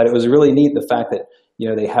ballroom. But it was really neat, the fact that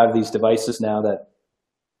they have these devices now that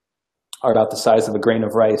are about the size of a grain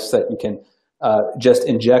of rice that you can just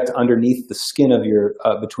inject underneath the skin of your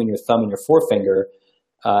between your thumb and your forefinger,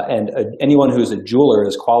 and anyone who's a jeweler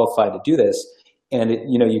is qualified to do this. And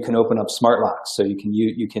you can open up smart locks, so you can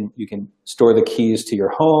store the keys to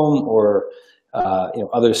your home or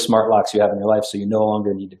other smart locks you have in your life, so you no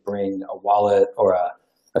longer need to bring a wallet or a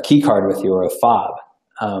key card with you or a fob.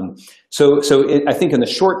 I think in the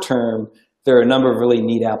short term there are a number of really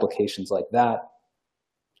neat applications like that.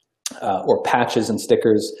 Or patches and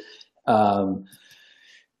stickers.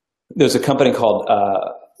 There's a company called,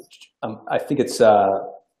 I think it's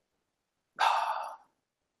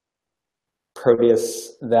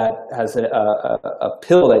Proteus, that has a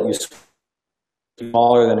pill that you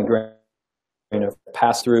smaller than a grain of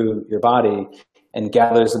pass through your body and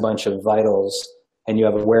gathers a bunch of vitals, and you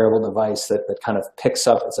have a wearable device that kind of picks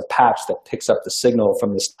up, it's a patch that picks up the signal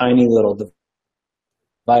from this tiny little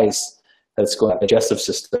device that's going to the digestive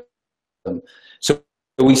system. So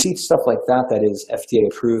we see stuff like that is FDA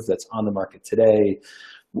approved, that's on the market today.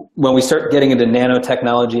 When we start getting into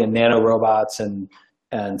nanotechnology and nanorobots and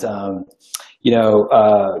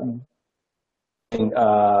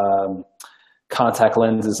contact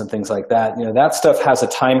lenses and things like that, that stuff has a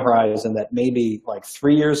time horizon that may be like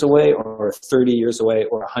 3 years away or 30 years away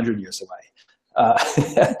or 100 years away.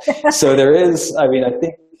 So there is, I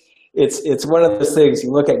think it's one of those things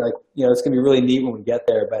you look at like, it's going to be really neat when we get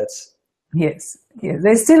there, but it's, Yes,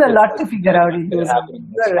 there's still a lot to figure out in those.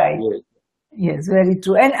 You're right. Yes, very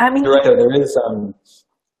true. And you're right. There is,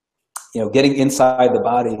 getting inside the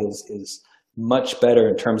body is much better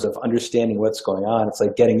in terms of understanding what's going on. It's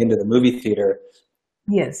like getting into the movie theater.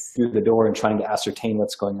 Yes. Through the door and trying to ascertain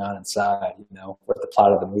what's going on inside. What the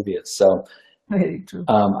plot of the movie is. So, very true.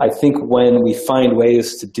 I think when we find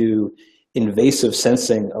ways to do invasive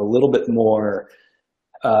sensing a little bit more.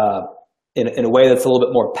 In a way that's a little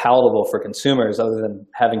bit more palatable for consumers, other than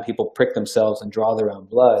having people prick themselves and draw their own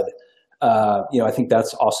blood, I think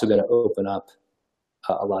that's also going to open up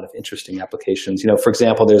a lot of interesting applications. For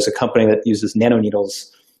example, there's a company that uses nanoneedles,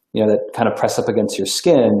 that kind of press up against your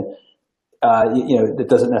skin. That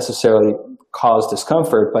doesn't necessarily cause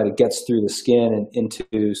discomfort, but it gets through the skin and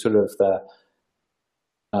into sort of the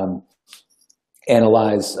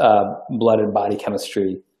analyze blood and body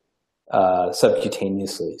chemistry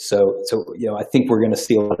subcutaneously. So I think we're going to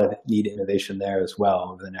see a lot of neat innovation there as well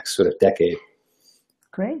over the next sort of decade.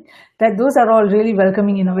 Great. Those are all really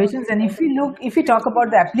welcoming innovations. And if we talk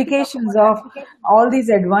about the applications of all these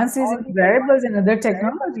advances in wearables and other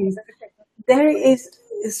technologies, there is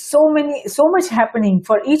so much happening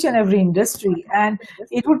for each and every industry, and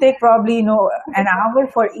it would take probably an hour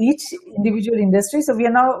for each individual industry. So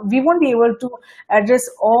we won't be able to address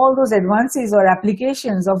all those advances or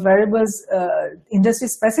applications of wearables industry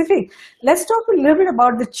specific. Let's talk a little bit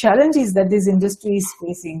about the challenges that this industry is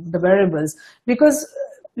facing, the wearables, because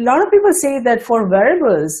a lot of people say that for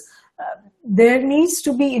wearables there needs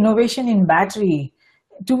to be innovation in battery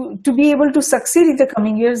to be able to succeed in the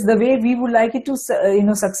coming years the way we would like it to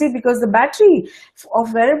succeed, because the battery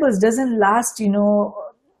of wearables doesn't last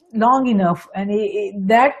long enough, and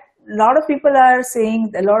that a lot of people are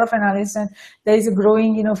saying, a lot of analysts, and there is a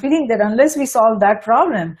growing feeling that unless we solve that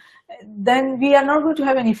problem, then we are not going to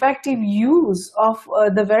have an effective use of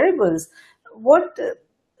the wearables.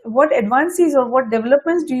 What advances or what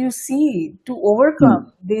developments do you see to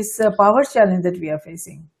overcome this power challenge that we are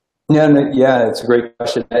facing? Yeah, it's a great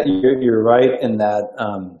question. You're right in that,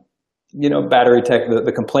 battery tech,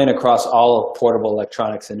 the complaint across all portable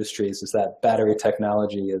electronics industries is that battery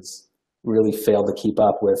technology has really failed to keep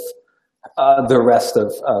up with the rest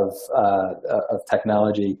of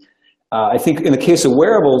technology. I think in the case of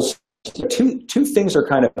wearables, two things are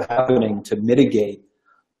kind of happening to mitigate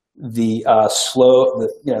the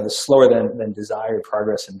slower than desired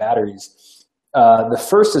progress in batteries. The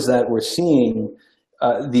first is that we're seeing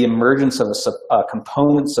the emergence of a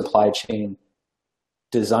component supply chain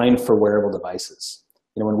designed for wearable devices.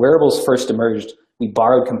 When wearables first emerged, we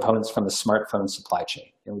borrowed components from the smartphone supply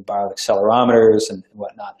chain. We borrowed accelerometers and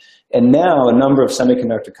whatnot. And now a number of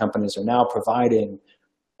semiconductor companies are now providing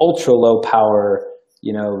ultra low power,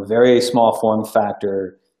 very small form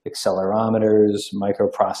factor accelerometers,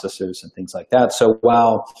 microprocessors, and things like that. So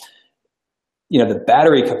while the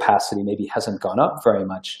battery capacity maybe hasn't gone up very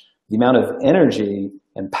much, the amount of energy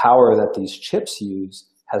and power that these chips use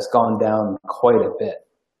has gone down quite a bit,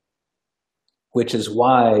 which is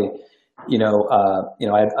why,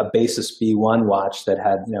 I had a Basis B1 watch that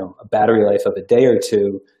had, a battery life of a day or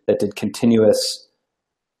two that did continuous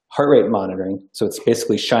heart rate monitoring. So it's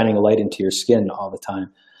basically shining a light into your skin all the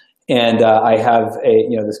time. And I have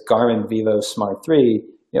this Garmin Vivo Smart 3,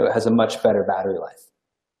 it has a much better battery life.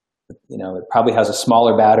 It probably has a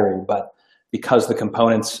smaller battery, but because the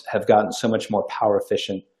components have gotten so much more power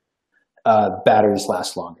efficient, batteries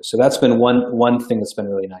last longer. So that's been one thing that's been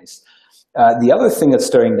really nice. The other thing that's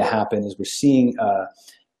starting to happen is we're seeing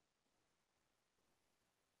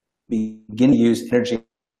begin to use energy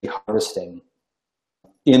harvesting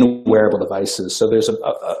in wearable devices. So there's a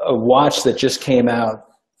watch that just came out,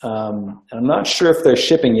 and I'm not sure if they're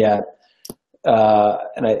shipping yet,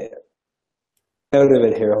 and I note of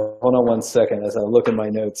it here. Hold on one second as I look at my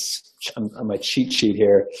notes on my cheat sheet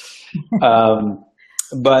here.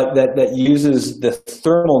 But that uses the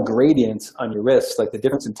thermal gradient on your wrist, like the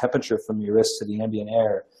difference in temperature from your wrist to the ambient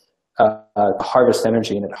air, to harvest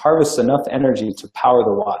energy, and it harvests enough energy to power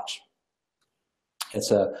the watch.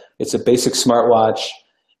 It's a basic smartwatch.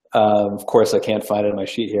 Of course, I can't find it on my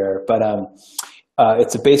sheet here, but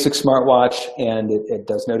it's a basic smartwatch, and it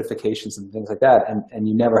does notifications and things like that, and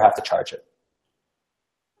you never have to charge it.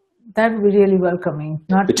 That would be really welcoming.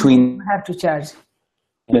 Not between have to charge.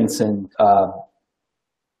 And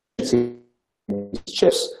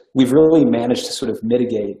chips, we've really managed to sort of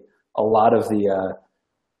mitigate a lot of the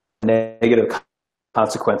negative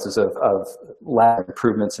consequences of lack of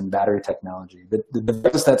improvements in battery technology. The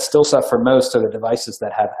devices that still suffer most are the devices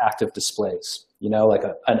that have active displays, like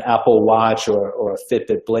an Apple Watch or a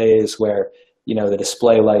Fitbit Blaze, where, the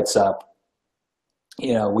display lights up.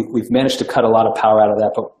 We've managed to cut a lot of power out of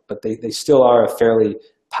that, but they still are a fairly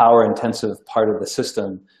power intensive part of the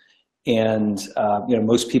system. And,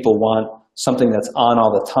 most people want something that's on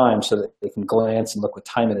all the time so that they can glance and look what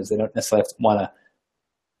time it is. They don't necessarily have to want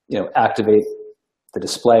to, activate the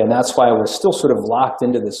display. And that's why we're still sort of locked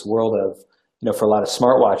into this world of, for a lot of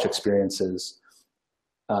smartwatch experiences,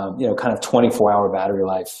 kind of 24-hour battery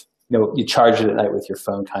life. You charge it at night with your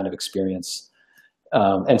phone kind of experience.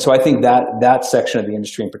 And so I think that section of the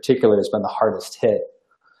industry in particular has been the hardest hit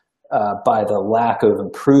by the lack of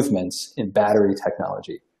improvements in battery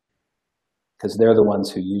technology, because they're the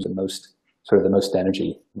ones who use the most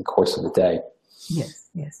energy in the course of the day.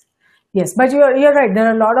 Yes. But you're right. There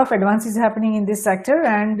are a lot of advances happening in this sector,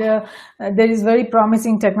 and there is very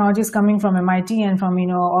promising technologies coming from MIT and from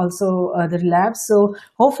also other labs. So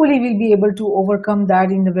hopefully we'll be able to overcome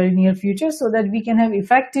that in the very near future, so that we can have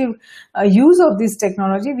effective use of this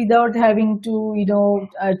technology without having to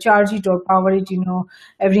charge it or power it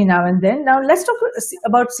every now and then. Now let's talk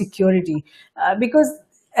about security, because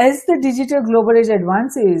as the digital global age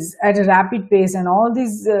advances at a rapid pace, and all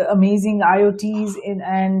these amazing IoTs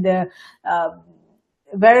and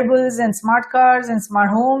wearables and smart cars and smart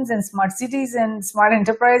homes and smart cities and smart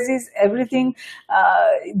enterprises, everything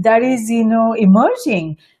that is,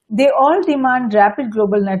 emerging, they all demand rapid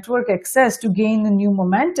global network access to gain a new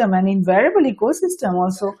momentum. And in wearable ecosystem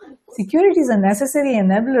also, security is a necessary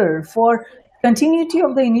enabler for continuity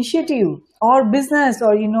of the initiative or business,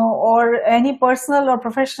 or or any personal or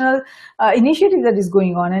professional initiative that is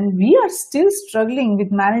going on. And we are still struggling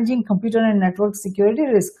with managing computer and network security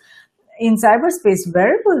risk in cyberspace.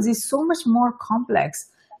 Wearables is so much more complex.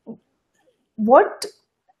 What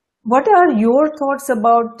are your thoughts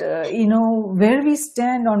about where we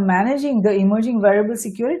stand on managing the emerging wearable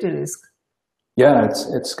security risk? Yeah,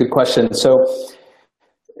 it's a good question. So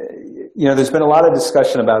there's been a lot of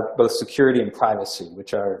discussion about both security and privacy,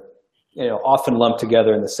 which are often lumped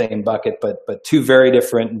together in the same bucket, but two very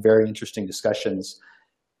different and very interesting discussions.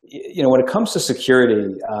 When it comes to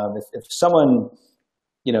security, if someone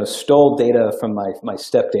stole data from my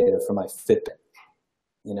step data from my Fitbit,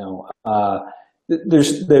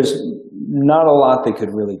 there's not a lot they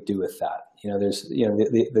could really do with that. There's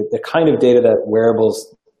the kind of data that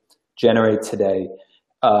wearables generate today,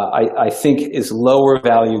 I think is lower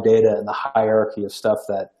value data in the hierarchy of stuff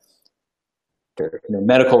that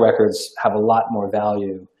medical records have a lot more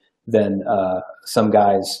value than some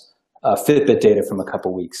guy's Fitbit data from a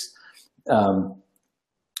couple weeks.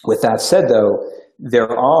 With that said, though, there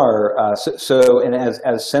are and as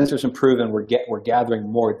sensors improve and we're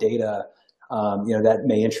gathering more data, that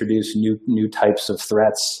may introduce new types of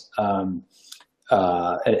threats, and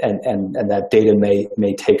that data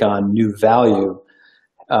may take on new value.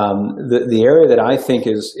 The area that I think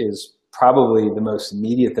is probably the most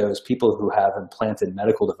immediate, though, is people who have implanted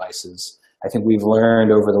medical devices. I think we've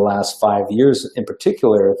learned over the last 5 years in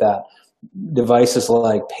particular that devices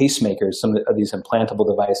like pacemakers, some of these implantable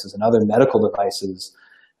devices and other medical devices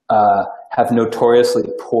have notoriously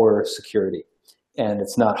poor security. And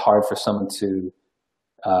it's not hard for someone to,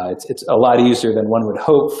 it's a lot easier than one would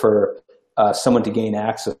hope for someone to gain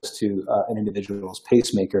access to an individual's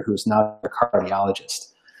pacemaker who's not a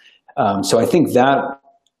cardiologist. So I think that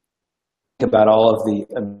about all of the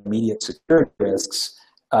immediate security risks,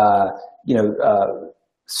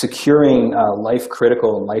 securing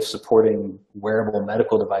life-critical and life-supporting wearable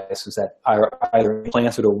medical devices that are either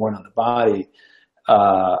implanted or worn on the body,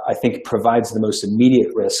 I think provides the most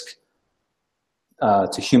immediate risk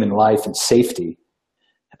to human life and safety.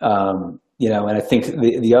 And I think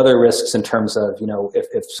the other risks in terms of,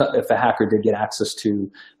 if a hacker did get access to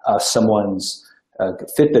someone's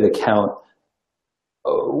Fitbit account,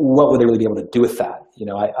 what would they really be able to do with that?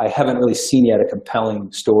 I haven't really seen yet a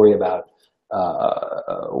compelling story about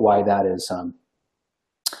why that is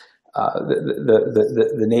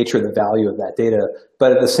the nature and the value of that data.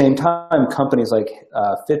 But at the same time, companies like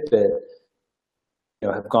Fitbit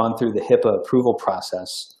have gone through the HIPAA approval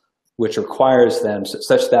process, which requires them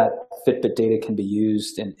such that Fitbit data can be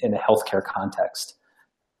used in a healthcare context,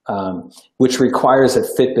 which requires that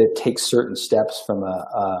Fitbit take certain steps from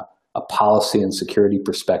a policy and security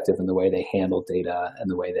perspective in the way they handle data and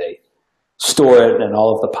the way they store it and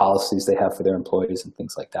all of the policies they have for their employees and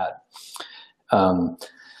things like that.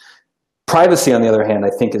 Privacy, on the other hand, I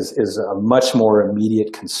think is a much more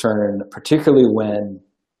immediate concern, particularly when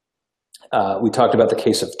we talked about the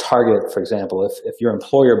case of Target, for example. If your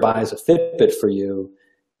employer buys a Fitbit for you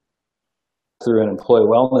through an employee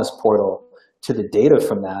wellness portal to the data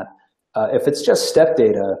from that, if it's just step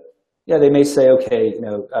data, yeah, they may say, okay,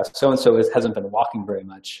 so-and-so hasn't been walking very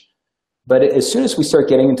much. But as soon as we start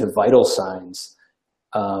getting into vital signs,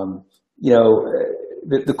 the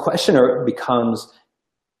question becomes,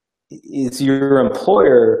 is your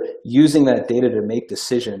employer using that data to make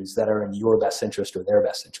decisions that are in your best interest or their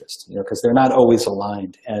best interest? Because they're not always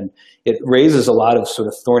aligned. And it raises a lot of sort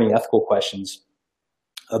of thorny ethical questions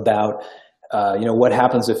about, what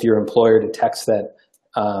happens if your employer detects that,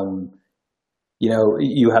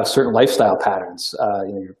 you have certain lifestyle patterns.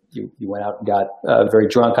 You went out and got very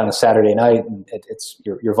drunk on a Saturday night, and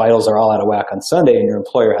your vitals are all out of whack on Sunday, and your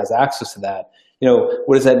employer has access to that.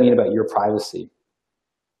 What does that mean about your privacy?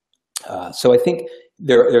 So I think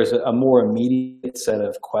there's a more immediate set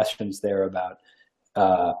of questions there about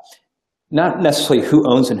not necessarily who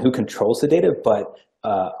owns and who controls the data, but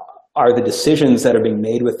are the decisions that are being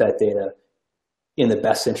made with that data in the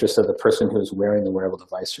best interest of the person who is wearing the wearable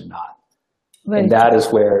device or not? Right. And that is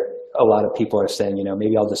where a lot of people are saying,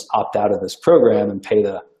 maybe I'll just opt out of this program and pay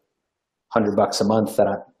the $100 a month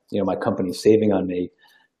that my company's saving on me.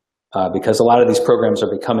 Because a lot of these programs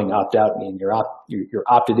are becoming opt-out, meaning you're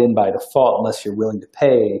opted in by default unless you're willing to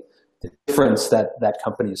pay the difference that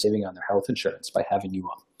company is saving on their health insurance by having you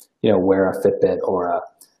wear a Fitbit or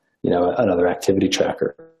another activity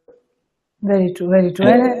tracker. Very true, very true.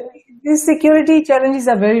 And these security challenges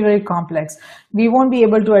are very, very complex. We won't be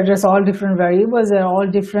able to address all different variables and all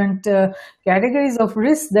different categories of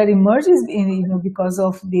risk that emerges because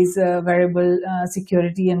of these variable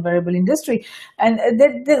security and variable industry. And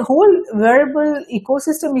the whole variable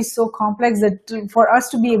ecosystem is so complex that for us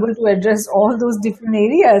to be able to address all those different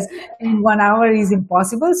areas in 1 hour is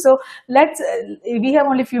impossible. So we have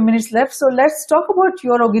only a few minutes left. So let's talk about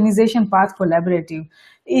your organization, Path Collaborative.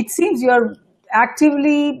 It seems you're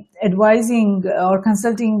actively advising or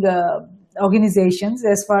consulting organizations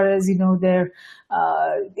as far as their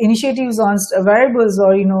initiatives on variables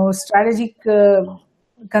or strategic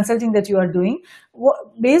consulting that you are doing.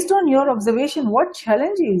 Based on your observation, what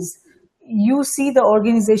challenges you see the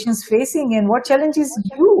organizations facing, and what challenges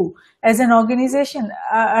you as an organization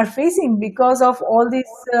are facing because of all this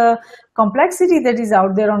complexity that is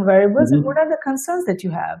out there on variables? And what are the concerns that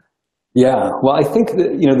you have? Yeah, well, I think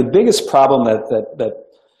that, the biggest problem that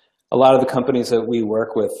a lot of the companies that we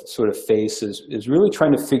work with sort of face is really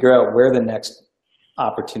trying to figure out where the next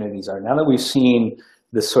opportunities are. Now that we've seen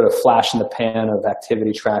this sort of flash in the pan of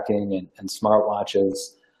activity tracking and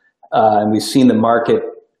smartwatches, and we've seen the market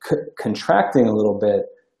contracting a little bit,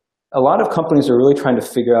 a lot of companies are really trying to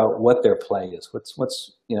figure out what their play is.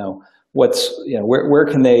 Where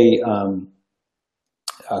can they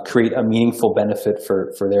create a meaningful benefit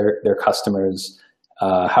for their customers?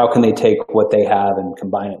 How can they take what they have and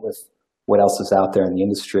combine it with what else is out there in the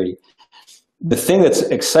industry? The thing that's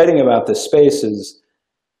exciting about this space is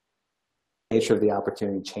the nature of the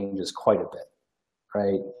opportunity changes quite a bit,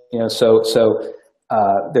 right?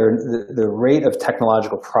 The rate of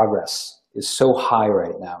technological progress is so high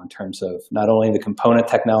right now in terms of not only the component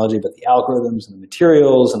technology, but the algorithms and the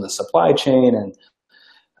materials and the supply chain and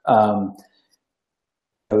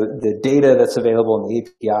the data that's available in the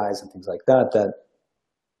APIs and things like that,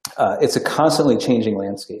 it's a constantly changing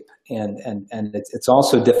landscape. And it's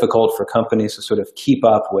also difficult for companies to sort of keep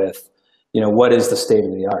up with, what is the state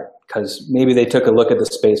of the art? Because maybe they took a look at the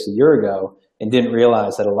space a year ago and didn't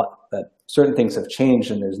realize that certain things have changed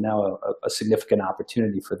and there's now a significant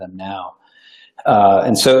opportunity for them now.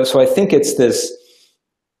 And so I think it's this,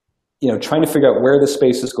 trying to figure out where the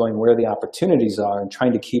space is going, where the opportunities are, and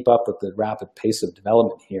trying to keep up with the rapid pace of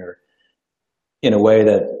development here in a way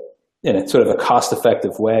that, in a sort of a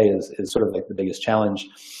cost-effective way, is sort of like the biggest challenge.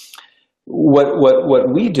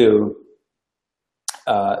 What we do,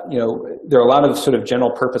 there are a lot of sort of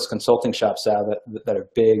general purpose consulting shops out that are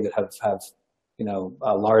big, that have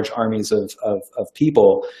large armies of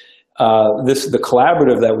people. The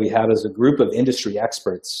collaborative that we have is a group of industry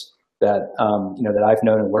experts that that I've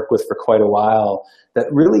known and worked with for quite a while, that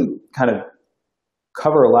really kind of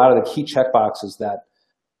cover a lot of the key checkboxes that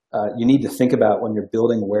you need to think about when you're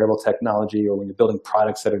building wearable technology or when you're building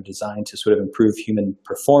products that are designed to sort of improve human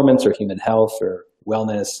performance or human health or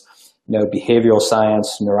wellness, behavioral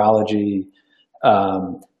science, neurology,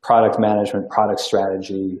 product management, product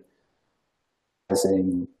strategy,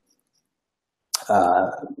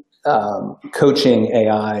 coaching,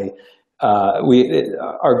 AI.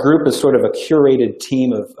 Our group is sort of a curated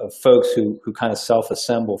team of folks who kind of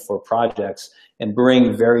self-assemble for projects and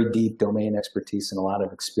bring very deep domain expertise and a lot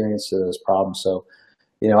of experience to those problems. So,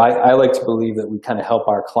 I like to believe that we kind of help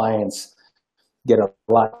our clients get a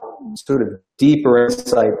lot sort of deeper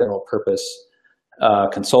insight than a purpose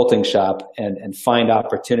consulting shop and find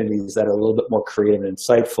opportunities that are a little bit more creative and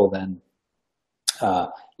insightful than,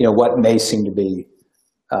 what may seem to be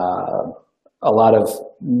a lot of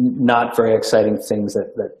not very exciting things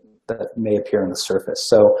that may appear on the surface.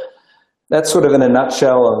 So that's sort of in a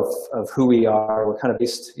nutshell of who we are. We're kind of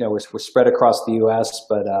based, we're spread across the U.S.,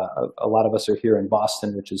 but a lot of us are here in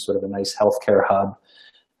Boston, which is sort of a nice healthcare hub.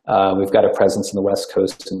 We've got a presence in the West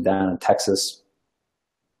Coast and down in Texas.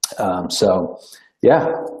 So yeah,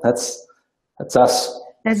 that's us.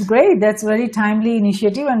 That's great. That's very timely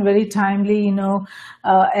initiative and very timely,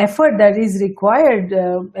 effort that is required.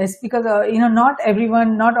 Because not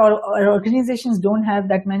everyone, not all organizations don't have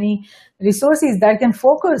that many resources that can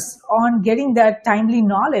focus on getting that timely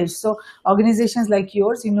knowledge. So organizations like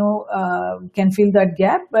yours, can fill that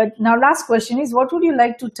gap. But now, last question is, what would you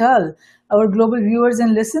like to tell our global viewers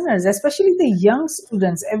and listeners, especially the young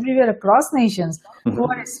students everywhere across nations who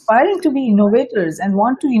are aspiring to be innovators and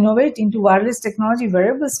want to innovate into wireless technology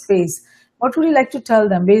wearable space? What would you like to tell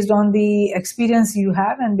them based on the experience you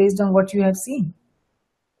have and based on what you have seen?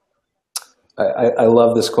 I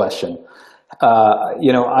love this question.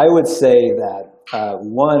 I would say that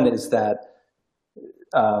one is that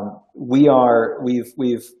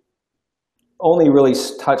we've only really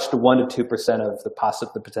touched 1 to 2% of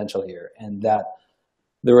the potential here, and that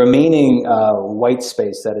the remaining white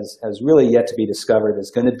space that has really yet to be discovered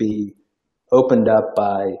is going to be opened up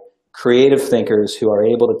by creative thinkers who are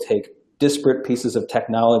able to take disparate pieces of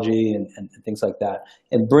technology and things like that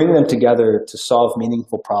and bring them together to solve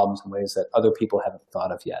meaningful problems in ways that other people haven't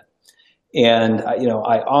thought of yet. And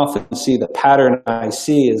I often see the pattern I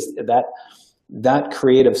see is that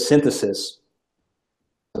creative synthesis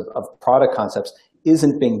of product concepts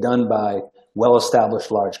isn't being done by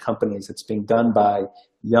well-established large companies. It's being done by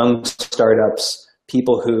young startups,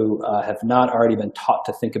 people who have not already been taught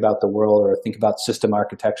to think about the world or think about system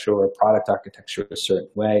architecture or product architecture a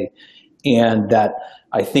certain way. And that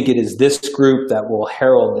I think it is this group that will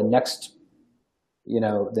herald the next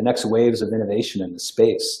waves of innovation in the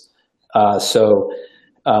space. There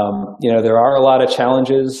are a lot of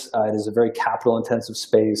challenges. It is a very capital-intensive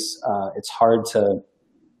space. It's hard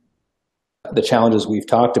the challenges we've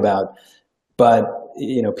talked about, but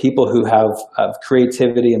people who have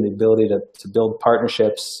creativity and the ability to build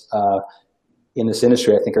partnerships in this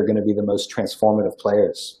industry, I think, are going to be the most transformative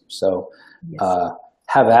players. So yes.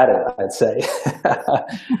 Have at it, I'd say.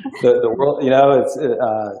 the world,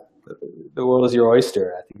 the world is your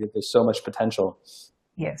oyster. I think that there's so much potential.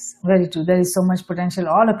 Yes, very true. There is so much potential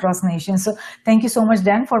all across nations. So thank you so much,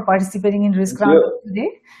 Dan, for participating in Risk Roundup today.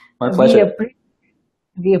 My pleasure.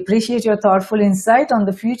 We appreciate your thoughtful insight on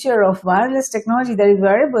the future of wireless technology, that is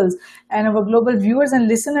wearables, and our global viewers and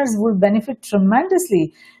listeners will benefit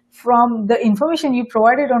tremendously from the information you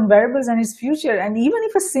provided on wearables and its future. And even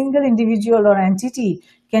if a single individual or entity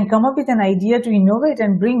can come up with an idea to innovate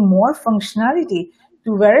and bring more functionality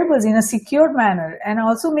to wearables in a secured manner and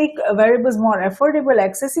also make wearables more affordable,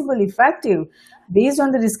 accessible, effective, based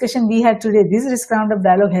on the discussion we had today, this Risk Roundup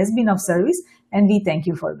dialogue has been of service, and we thank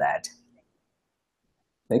you for that.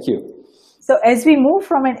 Thank you. So as we move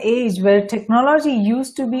from an age where technology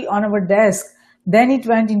used to be on our desk, then it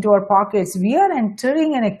went into our pockets, we are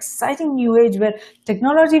entering an exciting new age where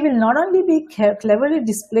technology will not only be cleverly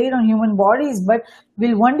displayed on human bodies, but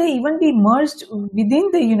will one day even be merged within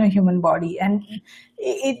the human body. And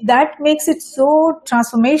that makes it so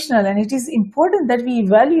transformational, and it is important that we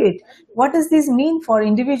evaluate what does this mean for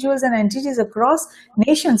individuals and entities across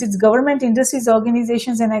nations, its government, industries,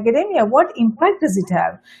 organizations, and academia. What impact does it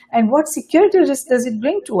have, and what security risk does it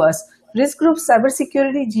bring to us? Risk groups,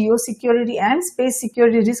 cybersecurity, geosecurity, and space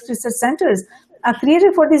security risk research centers are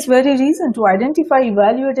created for this very reason, to identify,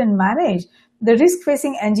 evaluate, and manage the risk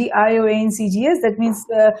facing NGIOA and CGS, that means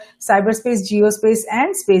cyberspace, geospace,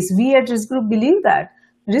 and space. We at Risk Group believe that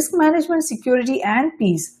risk management, security, and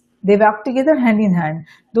peace, they work together hand in hand.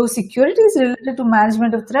 Though security is related to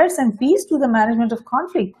management of threats and peace to the management of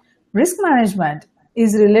conflict, risk management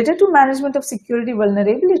is related to management of security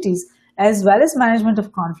vulnerabilities as well as management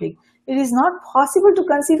of conflict. It is not possible to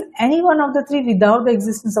conceive any one of the three without the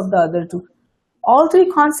existence of the other two. All three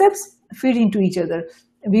concepts feed into each other.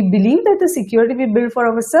 We believe that the security we build for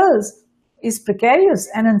ourselves is precarious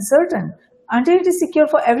and uncertain until it is secure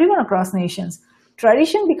for everyone across nations.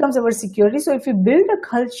 Tradition becomes our security, so if we build a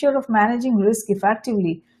culture of managing risk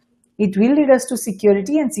effectively, it will lead us to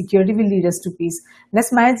security, and security will lead us to peace.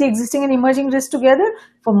 Let's manage the existing and emerging risks together.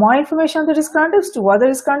 For more information on the Risk Roundups, to other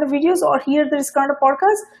Risk Roundup videos, or hear the Risk Roundup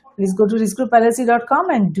podcast, please go to riskgroupllc.com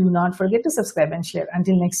and do not forget to subscribe and share.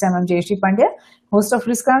 Until next time, I'm Jayashree Pandya, host of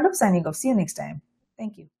Risk Roundup, signing off. See you next time.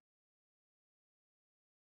 Thank you.